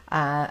in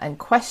and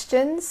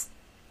questions.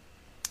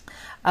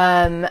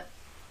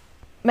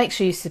 Make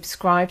sure you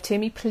subscribe to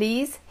me,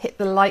 please. Hit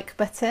the like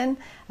button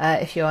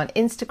if you're on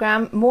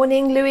Instagram.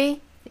 Morning, Louis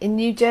in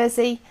New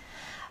Jersey.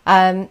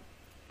 And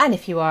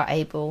if you are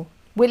able,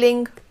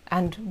 willing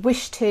and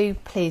wish to,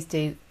 please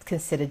do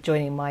consider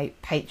joining my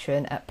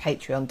Patreon at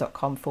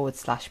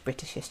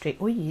patreon.com/British History.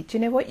 Or do you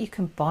know what? You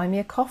can buy me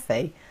a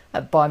coffee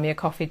at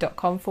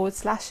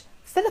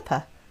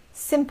buymeacoffee.com/Philippa.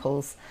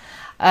 Simples.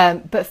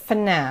 But for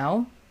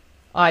now,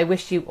 I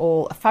wish you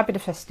all a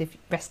fabulous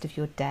rest of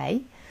your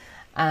day.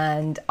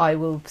 And I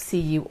will see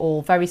you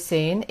all very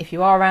soon. If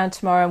you are around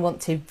tomorrow and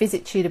want to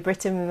visit Tudor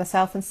Britain with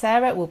myself and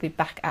Sarah, we'll be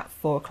back at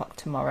 4 o'clock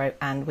tomorrow,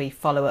 and we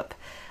follow up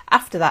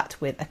after that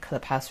with a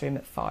clubhouse room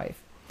at 5.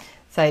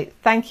 So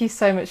thank you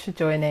so much for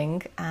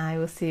joining. I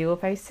will see you all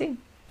very soon.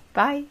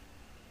 Bye.